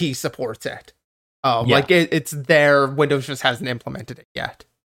CET supports it. Like it's there. Windows just hasn't implemented it yet.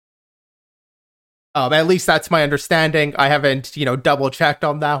 At least that's my understanding. I haven't, double checked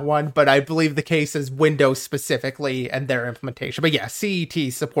on that one, but I believe the case is Windows specifically and their implementation. But yeah,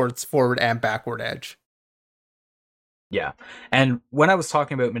 CET supports forward and backward edge. Yeah. And when I was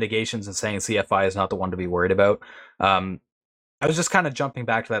talking about mitigations and saying CFI is not the one to be worried about, I was just kind of jumping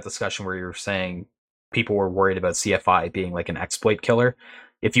back to that discussion where you were saying people were worried about CFI being like an exploit killer.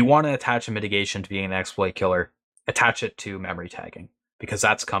 If you want to attach a mitigation to being an exploit killer, attach it to memory tagging, because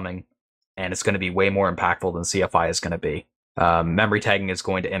that's coming and it's going to be way more impactful than CFI is going to be. Memory tagging is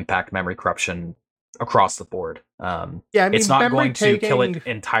going to impact memory corruption across the board. It's not going to kill it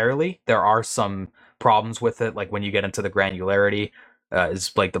entirely. There are some problems with it, like when you get into the granularity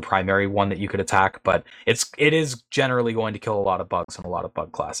is like the primary one that you could attack, but it is generally going to kill a lot of bugs and a lot of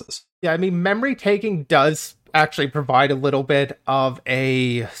bug classes. Yeah, I mean, memory taking does actually provide a little bit of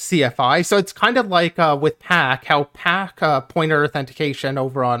a CFI, so it's kind of like with PAC, how PAC pointer authentication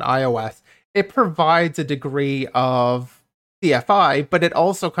over on iOS, it provides a degree of CFI, but it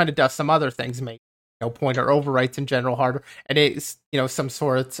also kind of does some other things, maybe pointer overwrites in general hardware, and it's some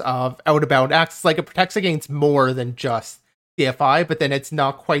sorts of out-of-bound access. Like, it protects against more than just CFI, but then it's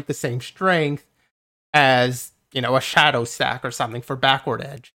not quite the same strength as a shadow stack or something for backward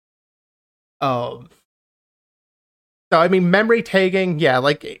edge. So I mean, memory tagging, yeah,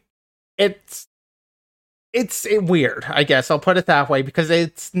 like it's weird, I guess I'll put it that way, because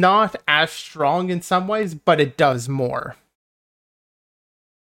it's not as strong in some ways, but it does more.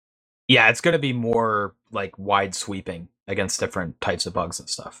 Yeah, it's going to be more like wide sweeping against different types of bugs and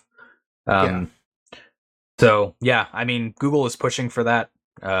stuff. So yeah, I mean, Google is pushing for that.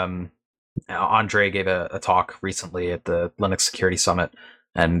 Andre gave a talk recently at the Linux Security Summit,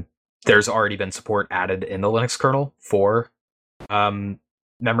 and there's already been support added in the Linux kernel for um,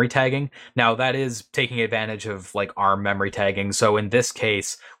 memory tagging. Now that is taking advantage of like ARM memory tagging. So in this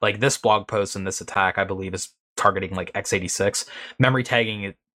case, like this blog post and this attack, I believe is targeting like x86 memory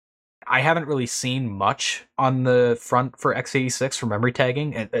tagging. I haven't really seen much on the front for x86 for memory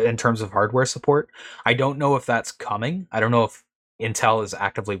tagging in terms of hardware support. I don't know if that's coming. I don't know if Intel is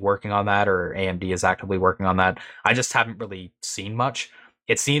actively working on that or AMD is actively working on that. I just haven't really seen much.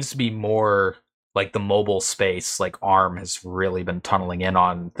 It seems to be more like the mobile space, like ARM has really been tunneling in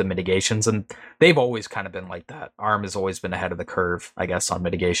on the mitigations, and they've always kind of been like that. ARM has always been ahead of the curve, I guess, on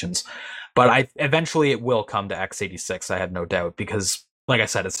mitigations. But I eventually it will come to x86, I have no doubt, because like I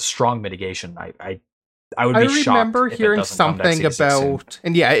said, it's a strong mitigation. I would be shocked. I remember hearing something about,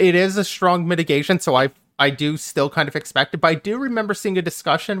 and yeah, it is a strong mitigation, so I do still kind of expect it, but I do remember seeing a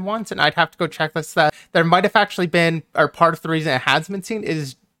discussion once, and I'd have to go check this, that there might have actually been, or part of the reason it has been seen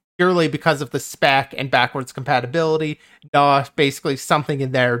is purely because of the spec and backwards compatibility, not basically something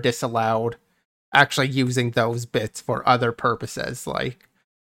in there disallowed actually using those bits for other purposes, like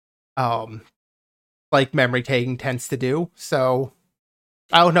memory tagging tends to do. So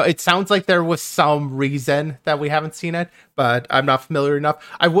I don't know. It sounds like there was some reason that we haven't seen it, but I'm not familiar enough.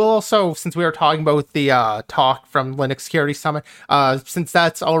 I will also, since we were talking about the talk from Linux Security Summit, since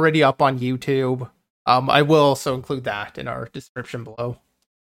that's already up on YouTube, I will also include that in our description below.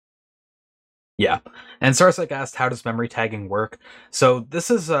 Yeah, and Sarsek asked, "How does memory tagging work?" So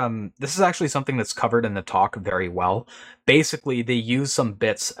this is actually something that's covered in the talk very well. Basically, they use some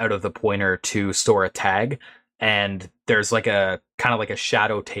bits out of the pointer to store a tag, and there's like a kind of like a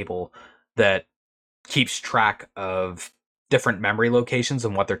shadow table that keeps track of different memory locations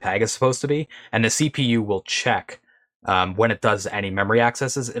and what their tag is supposed to be. And the CPU will check when it does any memory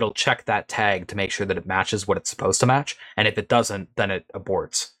accesses. It'll check that tag to make sure that it matches what it's supposed to match. And if it doesn't, then it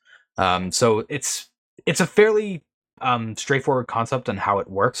aborts. So it's a fairly straightforward concept on how it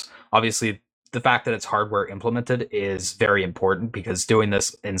works. Obviously, the fact that it's hardware implemented is very important, because doing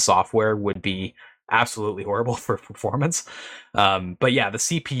this in software would be absolutely horrible for performance. But yeah, the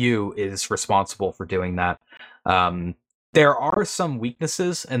CPU is responsible for doing that. There are some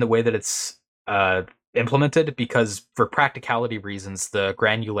weaknesses in the way that it's implemented, because for practicality reasons, the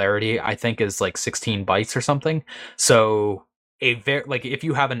granularity I think is like 16 bytes or something. So like if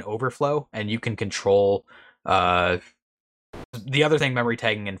you have an overflow and you can control the other thing memory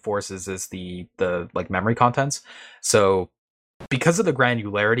tagging enforces is the like memory contents. So because of the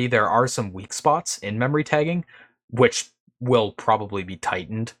granularity, there are some weak spots in memory tagging, which will probably be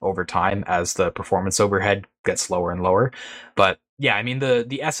tightened over time as the performance overhead gets lower and lower. But yeah, I mean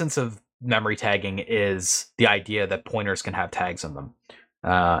the essence of memory tagging is the idea that pointers can have tags in them.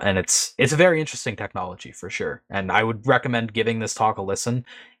 And it's a very interesting technology for sure. And I would recommend giving this talk a listen.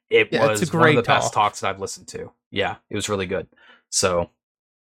 It was one of the best talks that I've listened to. Yeah, it was really good. So,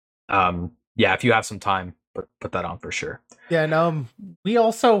 yeah, if you have some time, put that on for sure. Yeah, and we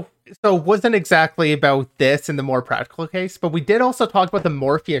also, so it wasn't exactly about this in the more practical case, but we did also talk about the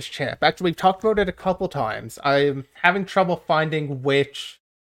Morpheus chip. Actually, we've talked about it a couple times. I'm having trouble finding which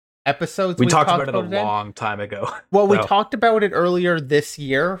episodes we talked about it a long time ago. Well, we talked about it earlier this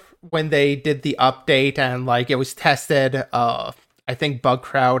year when they did the update, and like it was tested. I think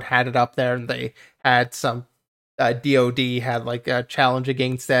Bugcrowd had it up there, and they had some DoD had like a challenge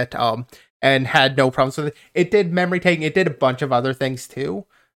against it, and had no problems with it. It did memory taking. It did a bunch of other things too,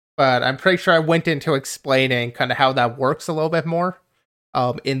 but I'm pretty sure I went into explaining kind of how that works a little bit more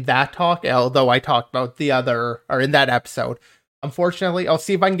in that talk. Although I talked about the other, or in that episode. Unfortunately, I'll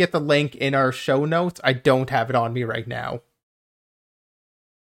see if I can get the link in our show notes. I don't have it on me right now.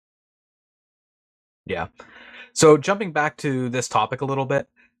 Yeah. So jumping back to this topic a little bit,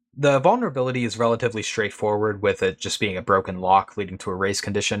 the vulnerability is relatively straightforward, with it just being a broken lock leading to a race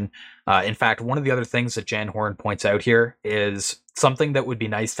condition. In fact, one of the other things that Jan Horn points out here is something that would be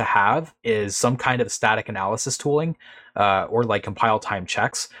nice to have is some kind of static analysis tooling, or like compile time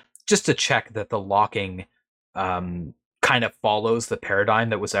checks, just to check that the locking kind of follows the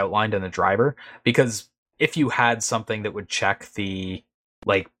paradigm that was outlined in the driver. Because if you had something that would check the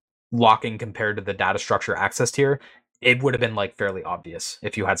like locking compared to the data structure accessed here, it would have been like fairly obvious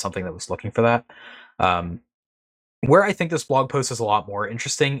if you had something that was looking for that. Where I think this blog post is a lot more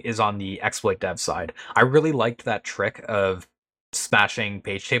interesting is on the exploit dev side. I really liked that trick of smashing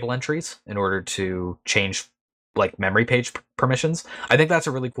page table entries in order to change like memory page permissions. I think that's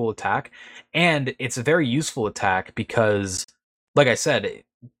a really cool attack, and it's a very useful attack because, like I said,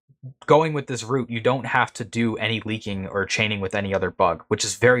 going with this route, you don't have to do any leaking or chaining with any other bug, which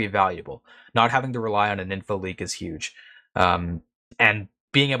is very valuable. Not having to rely on an info leak is huge. And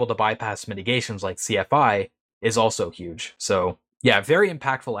being able to bypass mitigations like CFI is also huge. So yeah, very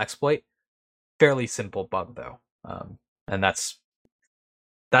impactful exploit. Fairly simple bug though. And that's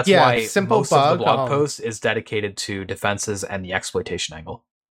Yeah, why simple most of the bug. blog post is dedicated to defenses and the exploitation angle.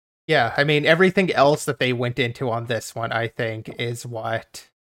 Yeah, I mean, everything else that they went into on this one, I think, is what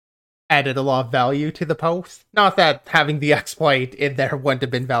added a lot of value to the post. Not that having the exploit in there wouldn't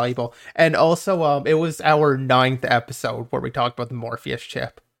have been valuable. And also, it was our 9th episode where we talked about the Morpheus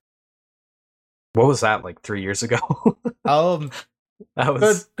chip. What was that, like 3 years ago? That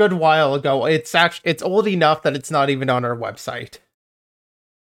was good while ago. It's old enough that it's not even on our website.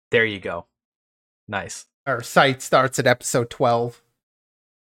 There you go. Nice. Our site starts at episode 12.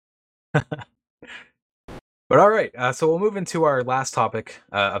 But all right, so we'll move into our last topic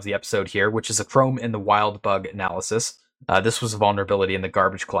of the episode here, which is a Chrome in the wild bug analysis. This was a vulnerability in the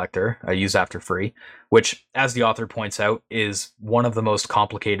garbage collector, use after free, which, as the author points out, is one of the most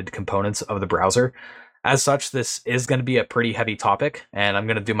complicated components of the browser. As such, this is going to be a pretty heavy topic, and I'm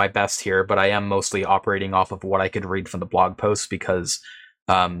going to do my best here, but I am mostly operating off of what I could read from the blog post because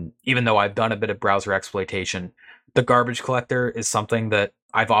even though I've done a bit of browser exploitation, the garbage collector is something that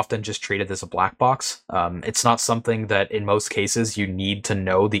I've often just treated as a black box. It's not something that in most cases you need to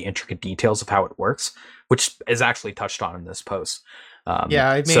know the intricate details of how it works, which is actually touched on in this post. Yeah,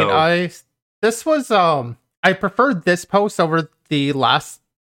 I mean, I preferred this post over the last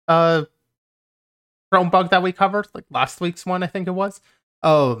Chrome bug that we covered, like last week's one, I think it was.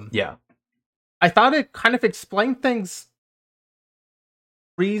 Yeah. I thought it kind of explained things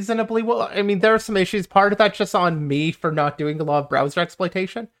reasonably well. I mean, there are some issues. Part of that's just on me for not doing a lot of browser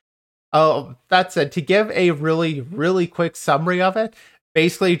exploitation. That said, to give a really, really quick summary of it,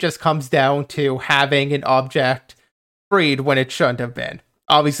 basically just comes down to having an object freed when it shouldn't have been.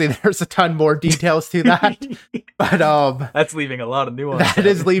 Obviously, there's a ton more details to that, but that's leaving a lot of nuance. That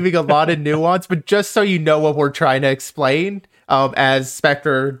is leaving a lot of nuance, but just so you know what we're trying to explain, as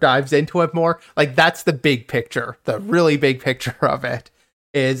Spectre dives into it more, like that's the big picture, the really big picture of it.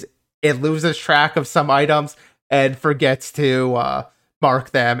 Is it loses track of some items and forgets to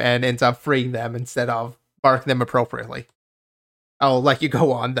mark them and ends up freeing them instead of marking them appropriately. I'll let you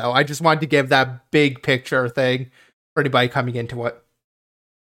go on, though. I just wanted to give that big picture thing for anybody coming into it.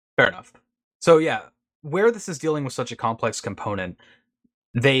 Fair enough. So yeah, where this is dealing with such a complex component,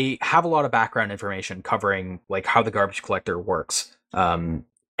 they have a lot of background information covering like how the garbage collector works.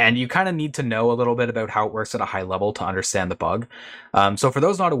 And you kind of need to know a little bit about how it works at a high level to understand the bug. So for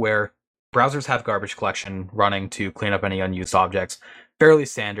those not aware, browsers have garbage collection running to clean up any unused objects. Fairly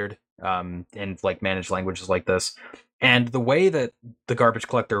standard in like managed languages like this. And the way that the garbage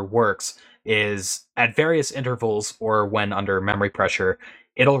collector works is at various intervals or when under memory pressure,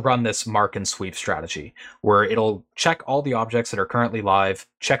 it'll run this mark and sweep strategy where it'll check all the objects that are currently live,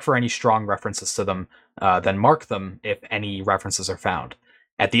 check for any strong references to them, then mark them if any references are found.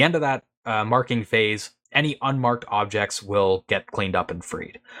 At the end of that marking phase, any unmarked objects will get cleaned up and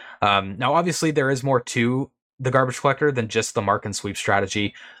freed. Now, obviously, there is more to the garbage collector than just the mark and sweep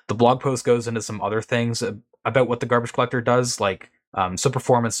strategy. The blog post goes into some other things about what the garbage collector does, like some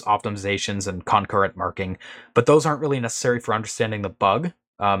performance optimizations and concurrent marking, but those aren't really necessary for understanding the bug,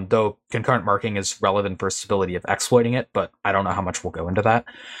 though concurrent marking is relevant for stability of exploiting it, but I don't know how much we'll go into that.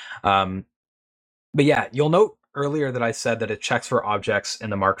 But yeah, you'll note earlier that I said that it checks for objects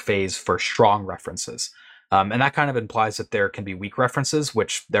in the mark phase for strong references. And that kind of implies that there can be weak references,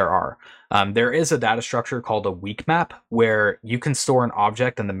 which there are. There is a data structure called a weak map, where you can store an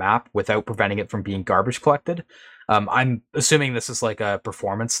object in the map without preventing it from being garbage collected. I'm assuming this is like a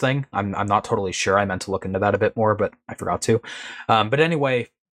performance thing. I'm not totally sure. I meant to look into that a bit more, but I forgot to. But anyway,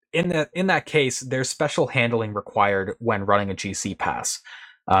 in that case, there's special handling required when running a GC pass.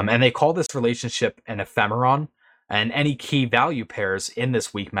 And they call this relationship an ephemeron. And any key value pairs in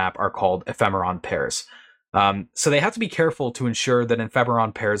this weak map are called ephemeron pairs. So they have to be careful to ensure that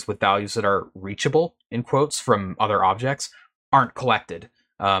ephemeron pairs with values that are reachable, in quotes, from other objects aren't collected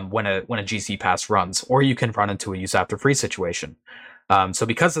when a GC pass runs, or you can run into a use after free situation. So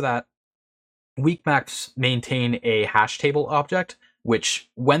because of that, weak maps maintain a hash table object, which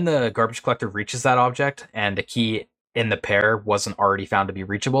when the garbage collector reaches that object and a key in the pair wasn't already found to be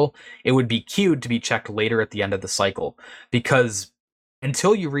reachable, it would be queued to be checked later at the end of the cycle. Because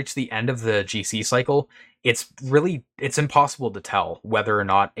until you reach the end of the GC cycle, it's impossible to tell whether or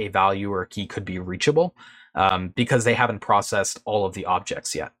not a value or a key could be reachable, because they haven't processed all of the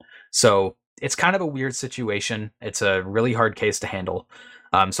objects yet. So it's kind of a weird situation. It's a really hard case to handle.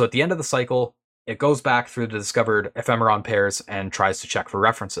 So at the end of the cycle, it goes back through the discovered ephemeron pairs and tries to check for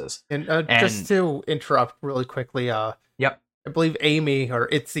references. And just And to interrupt really quickly, yep, I believe Amy or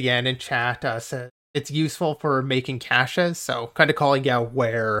Itzian in chat said it's useful for making caches, so kind of calling out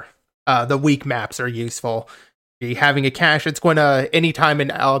where the weak maps are useful. Having a cache, it's going to, anytime an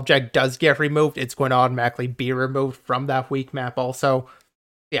object does get removed, it's going to automatically be removed from that weak map also.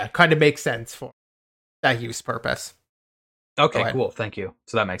 Yeah, kind of makes sense for that use purpose. okay, cool, thank you.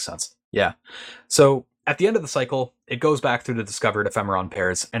 So that makes sense. Yeah. So at the end of the cycle, it goes back through the discovered ephemeron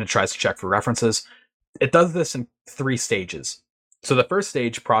pairs and it tries to check for references. It does this in 3 stages. So the first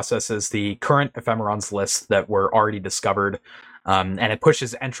stage processes the current ephemerons list that were already discovered, and it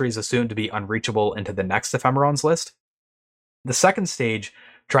pushes entries assumed to be unreachable into the next ephemerons list. The second stage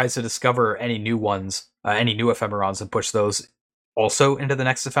tries to discover any new ones, any new ephemerons, and push those also into the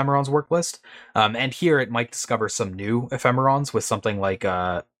next ephemerons work list. And here it might discover some new ephemerons with something like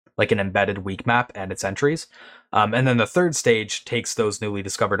an embedded weak map and its entries. And then the third stage takes those newly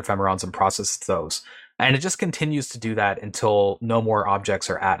discovered ephemerons and processes those. And it just continues to do that until no more objects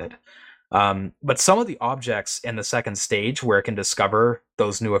are added. But some of the objects in the second stage where it can discover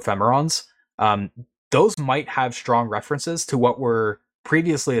those new ephemerons, those might have strong references to what were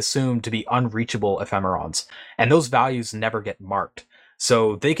previously assumed to be unreachable ephemerons, and those values never get marked.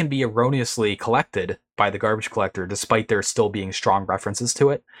 So they can be erroneously collected by the garbage collector despite there still being strong references to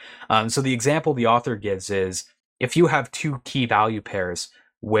it. So the example the author gives is if you have 2 key value pairs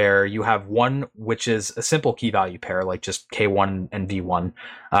where you have one which is a simple key value pair like just K1 and V1,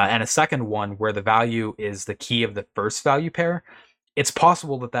 and a second one where the value is the key of the first value pair, it's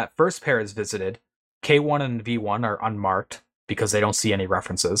possible that that first pair is visited, K1 and V1 are unmarked because they don't see any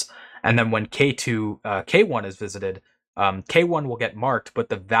references, and then when K1 is visited, K1 will get marked, but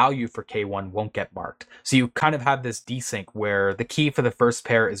the value for K1 won't get marked. So you kind of have this desync where the key for the first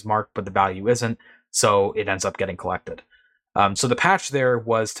pair is marked, but the value isn't, so it ends up getting collected. So the patch there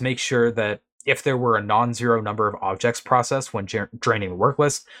was to make sure that if there were a non-zero number of objects processed when draining the work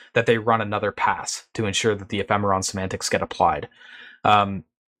list, that they run another pass to ensure that the ephemeron semantics get applied.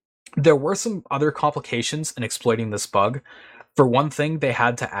 There were some other complications in exploiting this bug. For one thing, they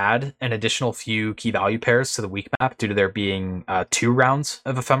had to add an additional few key value pairs to the weak map due to there being 2 rounds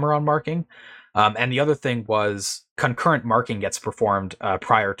of ephemeron marking. And the other thing was concurrent marking gets performed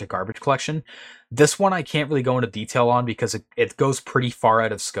prior to garbage collection. This one I can't really go into detail on because it goes pretty far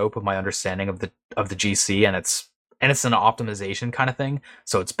out of scope of my understanding of the GC, and it's an optimization kind of thing,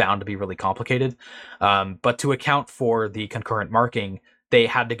 so it's bound to be really complicated. But to account for the concurrent marking, they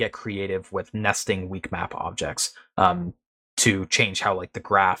had to get creative with nesting weak map objects to change how like the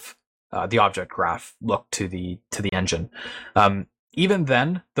graph, the object graph, looked to the engine. Even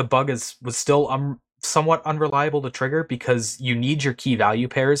then, the bug was still somewhat unreliable to trigger because you need your key value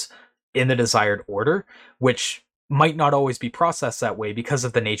pairs in the desired order, which might not always be processed that way because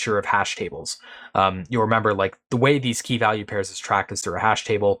of the nature of hash tables. You'll remember, like, the way these key value pairs is tracked is through a hash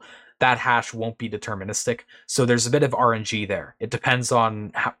table. That hash won't be deterministic, so there's a bit of RNG there. It depends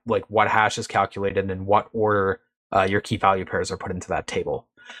on what hash is calculated and in what order your key value pairs are put into that table.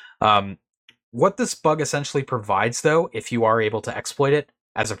 What this bug essentially provides, though, if you are able to exploit it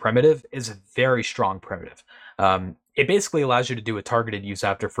as a primitive, is a very strong primitive. It basically allows you to do a targeted use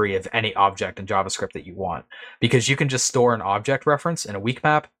after free of any object in JavaScript that you want, because you can just store an object reference in a weak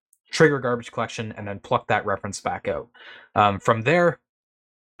map, trigger garbage collection, and then pluck that reference back out. From there,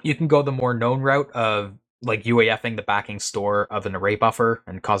 you can go the more known route of like UAFing the backing store of an array buffer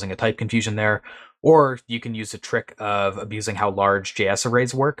and causing a type confusion there, or you can use a trick of abusing how large JS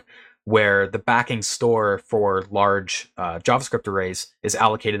arrays work, where the backing store for large JavaScript arrays is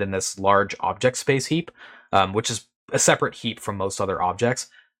allocated in this large object space heap, which is a separate heap from most other objects.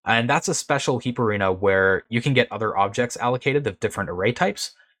 And that's a special heap arena where you can get other objects allocated of different array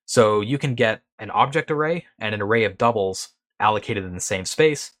types. So you can get an object array and an array of doubles allocated in the same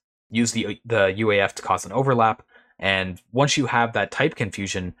space, use the UAF to cause an overlap, and once you have that type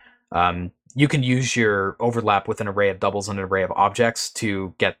confusion, you can use your overlap with an array of doubles and an array of objects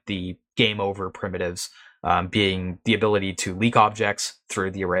to get the game over primitives, being the ability to leak objects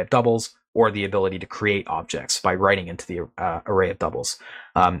through the array of doubles, or the ability to create objects by writing into the array of doubles.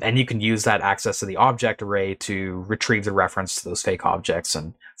 And you can use that access to the object array to retrieve the reference to those fake objects.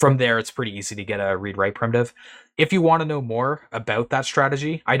 And from there, it's pretty easy to get a read-write primitive. If you want to know more about that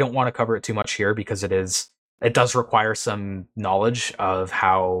strategy, I don't want to cover it too much here because it does require some knowledge of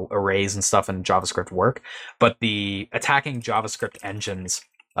how arrays and stuff in JavaScript work. But the Attacking JavaScript Engines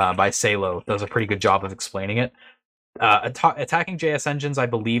by Salo does a pretty good job of explaining it. Attacking JS Engines, I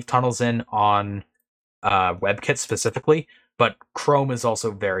believe, tunnels in on WebKit specifically, but Chrome is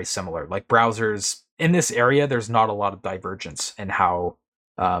also very similar. Like browsers in this area, there's not a lot of divergence in how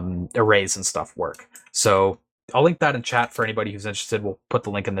arrays and stuff work. So I'll link that in chat for anybody who's interested. We'll put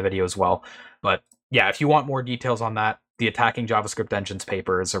the link in the video as well. But yeah, if you want more details on that, the Attacking JavaScript Engines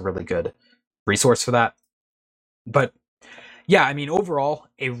paper is a really good resource for that. But yeah, I mean, overall,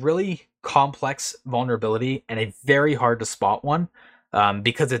 a really complex vulnerability and a very hard to spot one,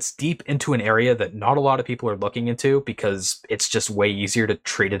 because it's deep into an area that not a lot of people are looking into, because it's just way easier to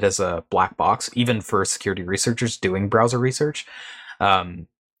treat it as a black box, even for security researchers doing browser research.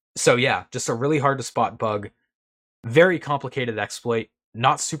 So yeah, just a really hard to spot bug, very complicated exploit,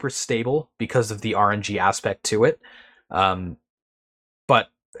 not super stable because of the RNG aspect to it. But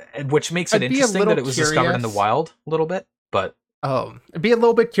which makes it interesting that it was discovered in the wild a little bit. But I'd be a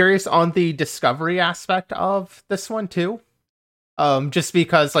little bit curious on the discovery aspect of this one too. Just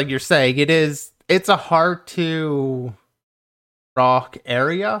because, like you're saying, it's a hard to rock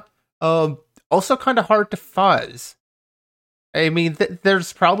area. Also kind of hard to fuzz. I mean,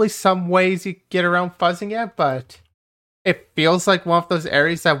 there's probably some ways you get around fuzzing it, but it feels like one of those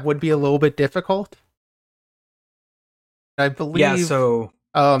areas that would be a little bit difficult. I believe. Yeah. So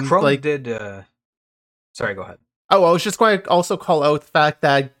Chrome did. Sorry, go ahead. Oh, I was just going to also call out the fact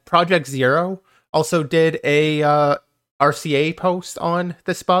that Project Zero also did a RCA post on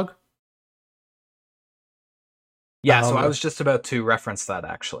this bug. Yeah, so I was just about to reference that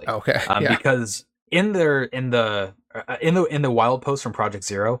actually. Okay. Because in the wild post from Project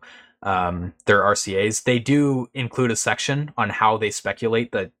Zero, their RCAs, they do include a section on how they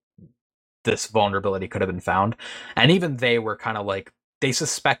speculate that this vulnerability could have been found, and even they were kind of like, they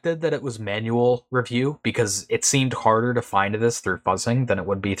suspected that it was manual review because it seemed harder to find this through fuzzing than it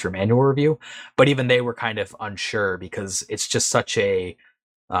would be through manual review. But even they were kind of unsure because it's just such a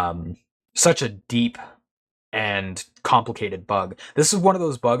deep and complicated bug. This is one of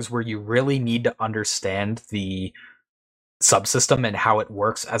those bugs where you really need to understand the subsystem and how it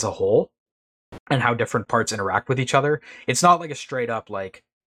works as a whole and how different parts interact with each other. It's not like a straight up like,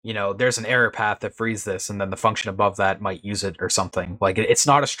 there's an error path that frees this, and then the function above that might use it or something. Like, it's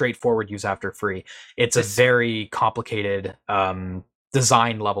not a straightforward use after free. It's a very complicated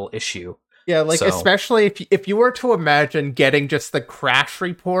design level issue. Yeah, like, especially if you were to imagine getting just the crash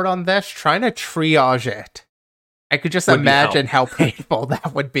report on this, trying to triage it, I could just imagine how painful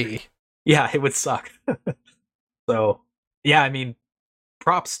that would be. Yeah, it would suck. So, yeah, I mean,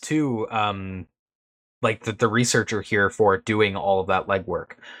 props to like the researcher here for doing all of that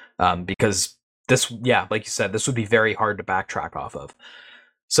legwork, because this, yeah, like you said, this would be very hard to backtrack off of.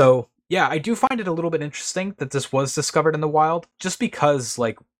 So yeah, I do find it a little bit interesting that this was discovered in the wild, just because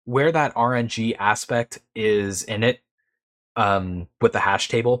like where that RNG aspect is in it, with the hash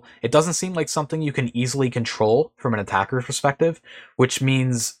table, it doesn't seem like something you can easily control from an attacker's perspective, which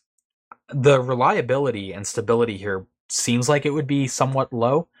means the reliability and stability here seems like it would be somewhat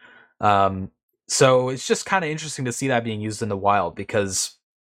low. So it's just kind of interesting to see that being used in the wild, because,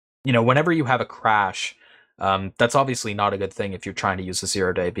 whenever you have a crash, that's obviously not a good thing if you're trying to use a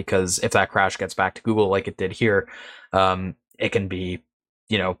 0-day, because if that crash gets back to Google like it did here, it can be,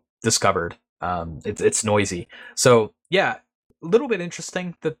 discovered. It's noisy. So yeah, a little bit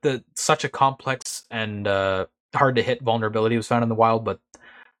interesting that such a complex and hard to hit vulnerability was found in the wild, but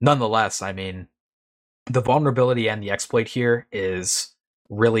nonetheless, I mean, the vulnerability and the exploit here is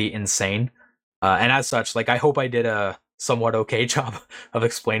really insane. And as such, like, I hope I did a somewhat okay job of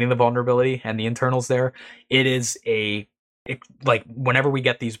explaining the vulnerability and the internals there. It is like, whenever we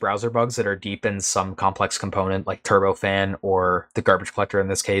get these browser bugs that are deep in some complex component, like Turbofan or the garbage collector in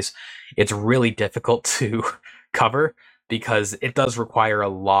this case, it's really difficult to cover, because it does require a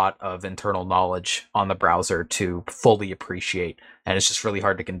lot of internal knowledge on the browser to fully appreciate. And it's just really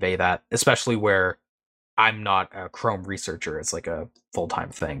hard to convey that, especially where I'm not a Chrome researcher. It's like a full-time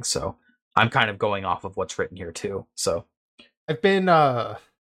thing. So I'm kind of going off of what's written here too. So I've been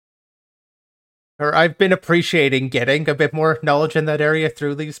appreciating getting a bit more knowledge in that area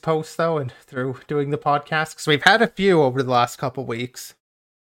through these posts, though, and through doing the podcast, because we've had a few over the last couple weeks.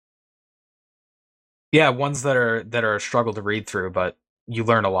 Yeah, ones that are a struggle to read through, but you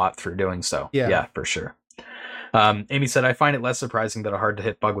learn a lot through doing so. Yeah, for sure. Amy said, I find it less surprising that a hard to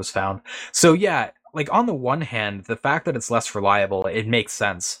hit bug was found. So yeah, like, on the one hand, the fact that it's less reliable, it makes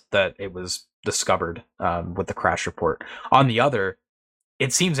sense that it was discovered with the crash report. On the other,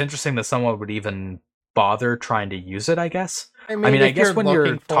 it seems interesting that someone would even bother trying to use it, I guess. I mean, I guess when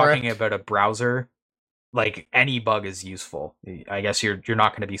you're talking about a browser, like, any bug is useful. I guess you're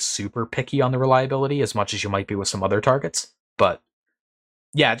not going to be super picky on the reliability as much as you might be with some other targets. But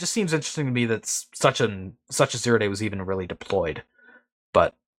yeah, it just seems interesting to me that such a 0-day was even really deployed.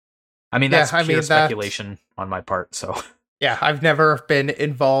 But I mean, Yeah, that's I pure mean that. speculation on my part. So Yeah, I've never been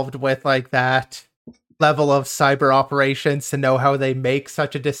involved with like that level of cyber operations to know how they make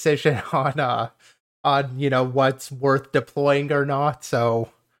such a decision on what's worth deploying or not.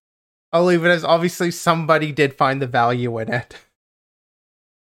 So I'll leave it as obviously somebody did find the value in it.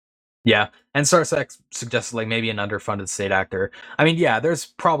 yeah, and Sarsec suggested like maybe an underfunded state actor. I mean, yeah, there's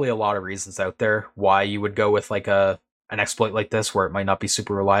probably a lot of reasons out there why you would go with like an exploit like this where it might not be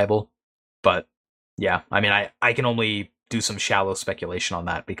super reliable. But yeah, I mean, I can only do some shallow speculation on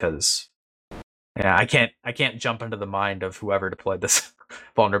that because yeah, I can't jump into the mind of whoever deployed this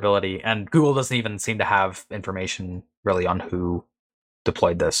vulnerability, and Google doesn't even seem to have information really on who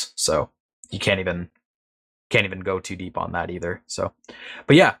deployed this, so you can't even go too deep on that either. So,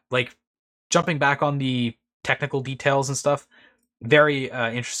 but yeah, like jumping back on the technical details and stuff, very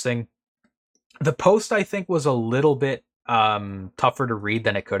interesting. The post I think was a little bit tougher to read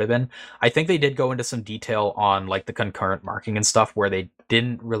than it could have been. I think they did go into some detail on like the concurrent marking and stuff where they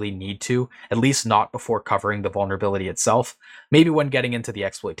didn't really need to, at least not before covering the vulnerability itself. Maybe when getting into the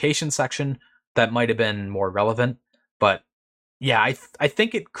exploitation section, that might have been more relevant. But yeah, I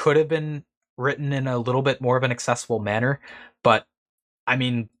think it could have been written in a little bit more of an accessible manner. But I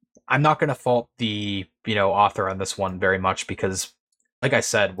mean, I'm not going to fault the author on this one very much because, like I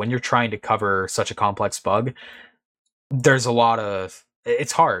said, when you're trying to cover such a complex bug, there's a lot of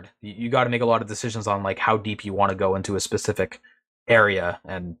it's hard. You got to make a lot of decisions on like how deep you want to go into a specific area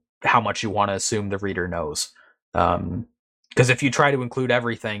and how much you want to assume the reader knows. Because if you try to include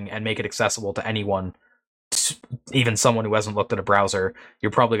everything and make it accessible to anyone, even someone who hasn't looked at a browser,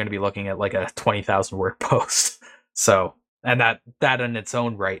 you're probably going to be looking at like a 20,000 word post. So, and that in its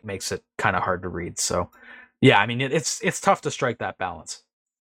own right makes it kind of hard to read. So, yeah, I mean it's tough to strike that balance.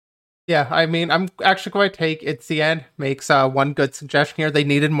 Yeah, I mean, I'm actually going to take It's the End makes one good suggestion here. They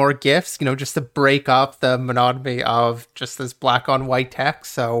needed more GIFs, just to break up the monotony of just this black on white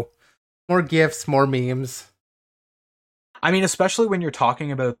text. So more GIFs, more memes. I mean, especially when you're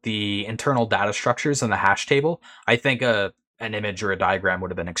talking about the internal data structures in the hash table, I think an image or a diagram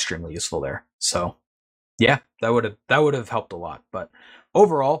would have been extremely useful there. So yeah, that would have helped a lot. But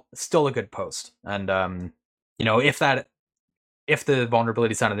overall, it's still a good post. And if the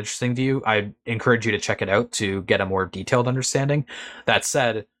vulnerability sounded interesting to you, I encourage you to check it out to get a more detailed understanding. That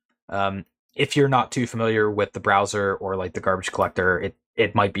said, if you're not too familiar with the browser or like the garbage collector,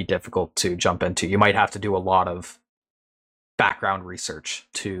 it might be difficult to jump into. You might have to do a lot of background research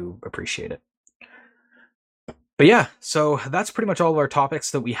to appreciate it. But yeah, so that's pretty much all of our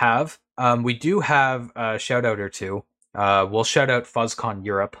topics that we have. We do have a shout out or two. We'll shout out FuzzCon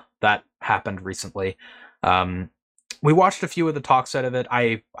Europe. That happened recently. We watched a few of the talks out of it.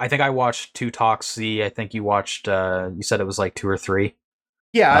 I think I watched 2 talks. I think you watched. You said it was like 2 or 3.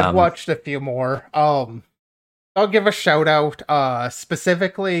 Yeah, I've watched a few more. I'll give a shout out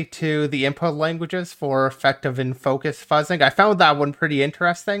specifically to the input languages for effective and focused fuzzing. I found that one pretty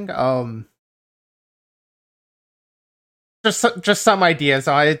interesting. Just some ideas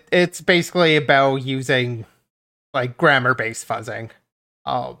on it. It's basically about using like grammar based fuzzing.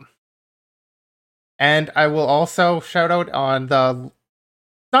 And I will also shout out on the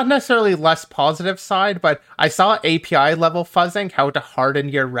not necessarily less positive side, but I saw API level fuzzing, how to harden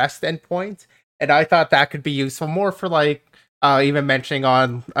your REST endpoints, and I thought that could be useful more for like even mentioning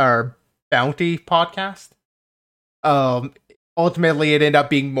on our Bounty podcast. Ultimately it ended up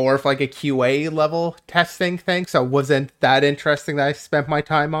being more of like a QA level testing thing, so it wasn't that interesting that I spent my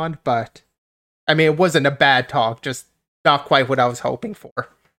time on, but I mean it wasn't a bad talk, just not quite what I was hoping for.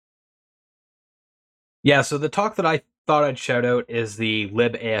 Yeah, so the talk that I thought I'd shout out is the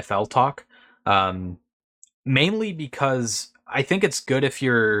libAFL talk. Mainly because I think it's good if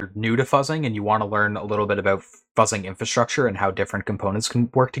you're new to fuzzing and you want to learn a little bit about fuzzing infrastructure and how different components can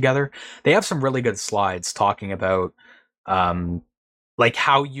work together. They have some really good slides talking about like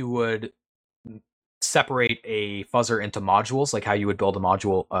how you would separate a fuzzer into modules, like how you would build a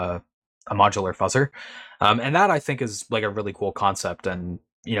modular fuzzer. And that I think is like a really cool concept, and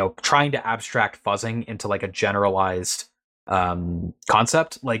trying to abstract fuzzing into like a generalized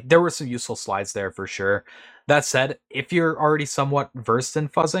concept. Like there were some useful slides there for sure. That said, if you're already somewhat versed in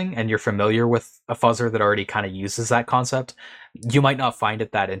fuzzing and you're familiar with a fuzzer that already kind of uses that concept, you might not find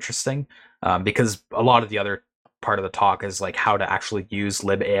it that interesting, because a lot of the other part of the talk is like how to actually use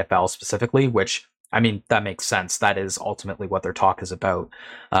libAFL specifically, which I mean, that makes sense. That is ultimately what their talk is about.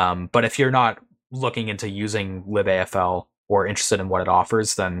 But if you're not looking into using libAFL or interested in what it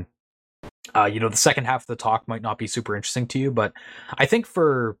offers, then The second half of the talk might not be super interesting to you, but I think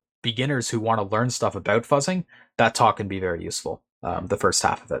for beginners who want to learn stuff about fuzzing, that talk can be very useful. The first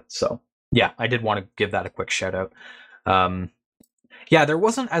half of it. So yeah, I did want to give that a quick shout out. Yeah, there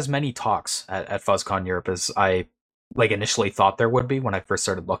wasn't as many talks at FuzzCon Europe as I initially thought there would be when I first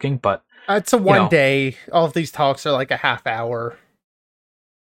started looking, but It's a one day. All of these talks are like a half hour.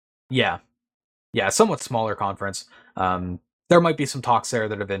 Yeah, somewhat smaller conference. There might be some talks there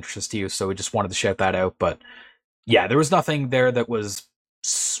that of interest to you, so we just wanted to shout that out. But yeah, there was nothing there that was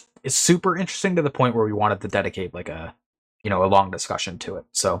super interesting to the point where we wanted to dedicate a long discussion to it.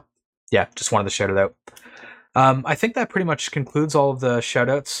 So yeah, just wanted to shout it out. I think that pretty much concludes all of the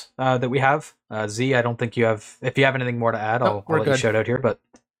shoutouts that we have. Z, I don't think you have. If you have anything more to add, I'll let you shout out here. But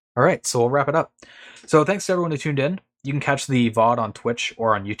all right, so we'll wrap it up. So thanks to everyone who tuned in. You can catch the VOD on Twitch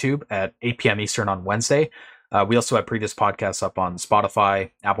or on YouTube at 8 p.m. Eastern on Wednesday. We also have previous podcasts up on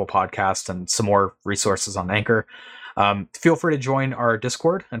Spotify, Apple Podcasts, and some more resources on Anchor. Feel free to join our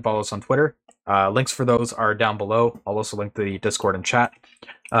Discord and follow us on Twitter. Links for those are down below. I'll also link the Discord and chat.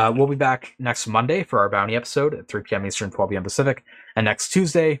 We'll be back next Monday for our Bounty episode at 3 p.m. Eastern, 12 p.m. Pacific, and next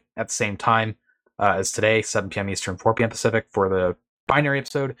Tuesday at the same time as today, 7 p.m. Eastern, 4 p.m. Pacific for the Binary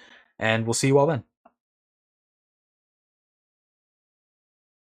episode, and we'll see you all then.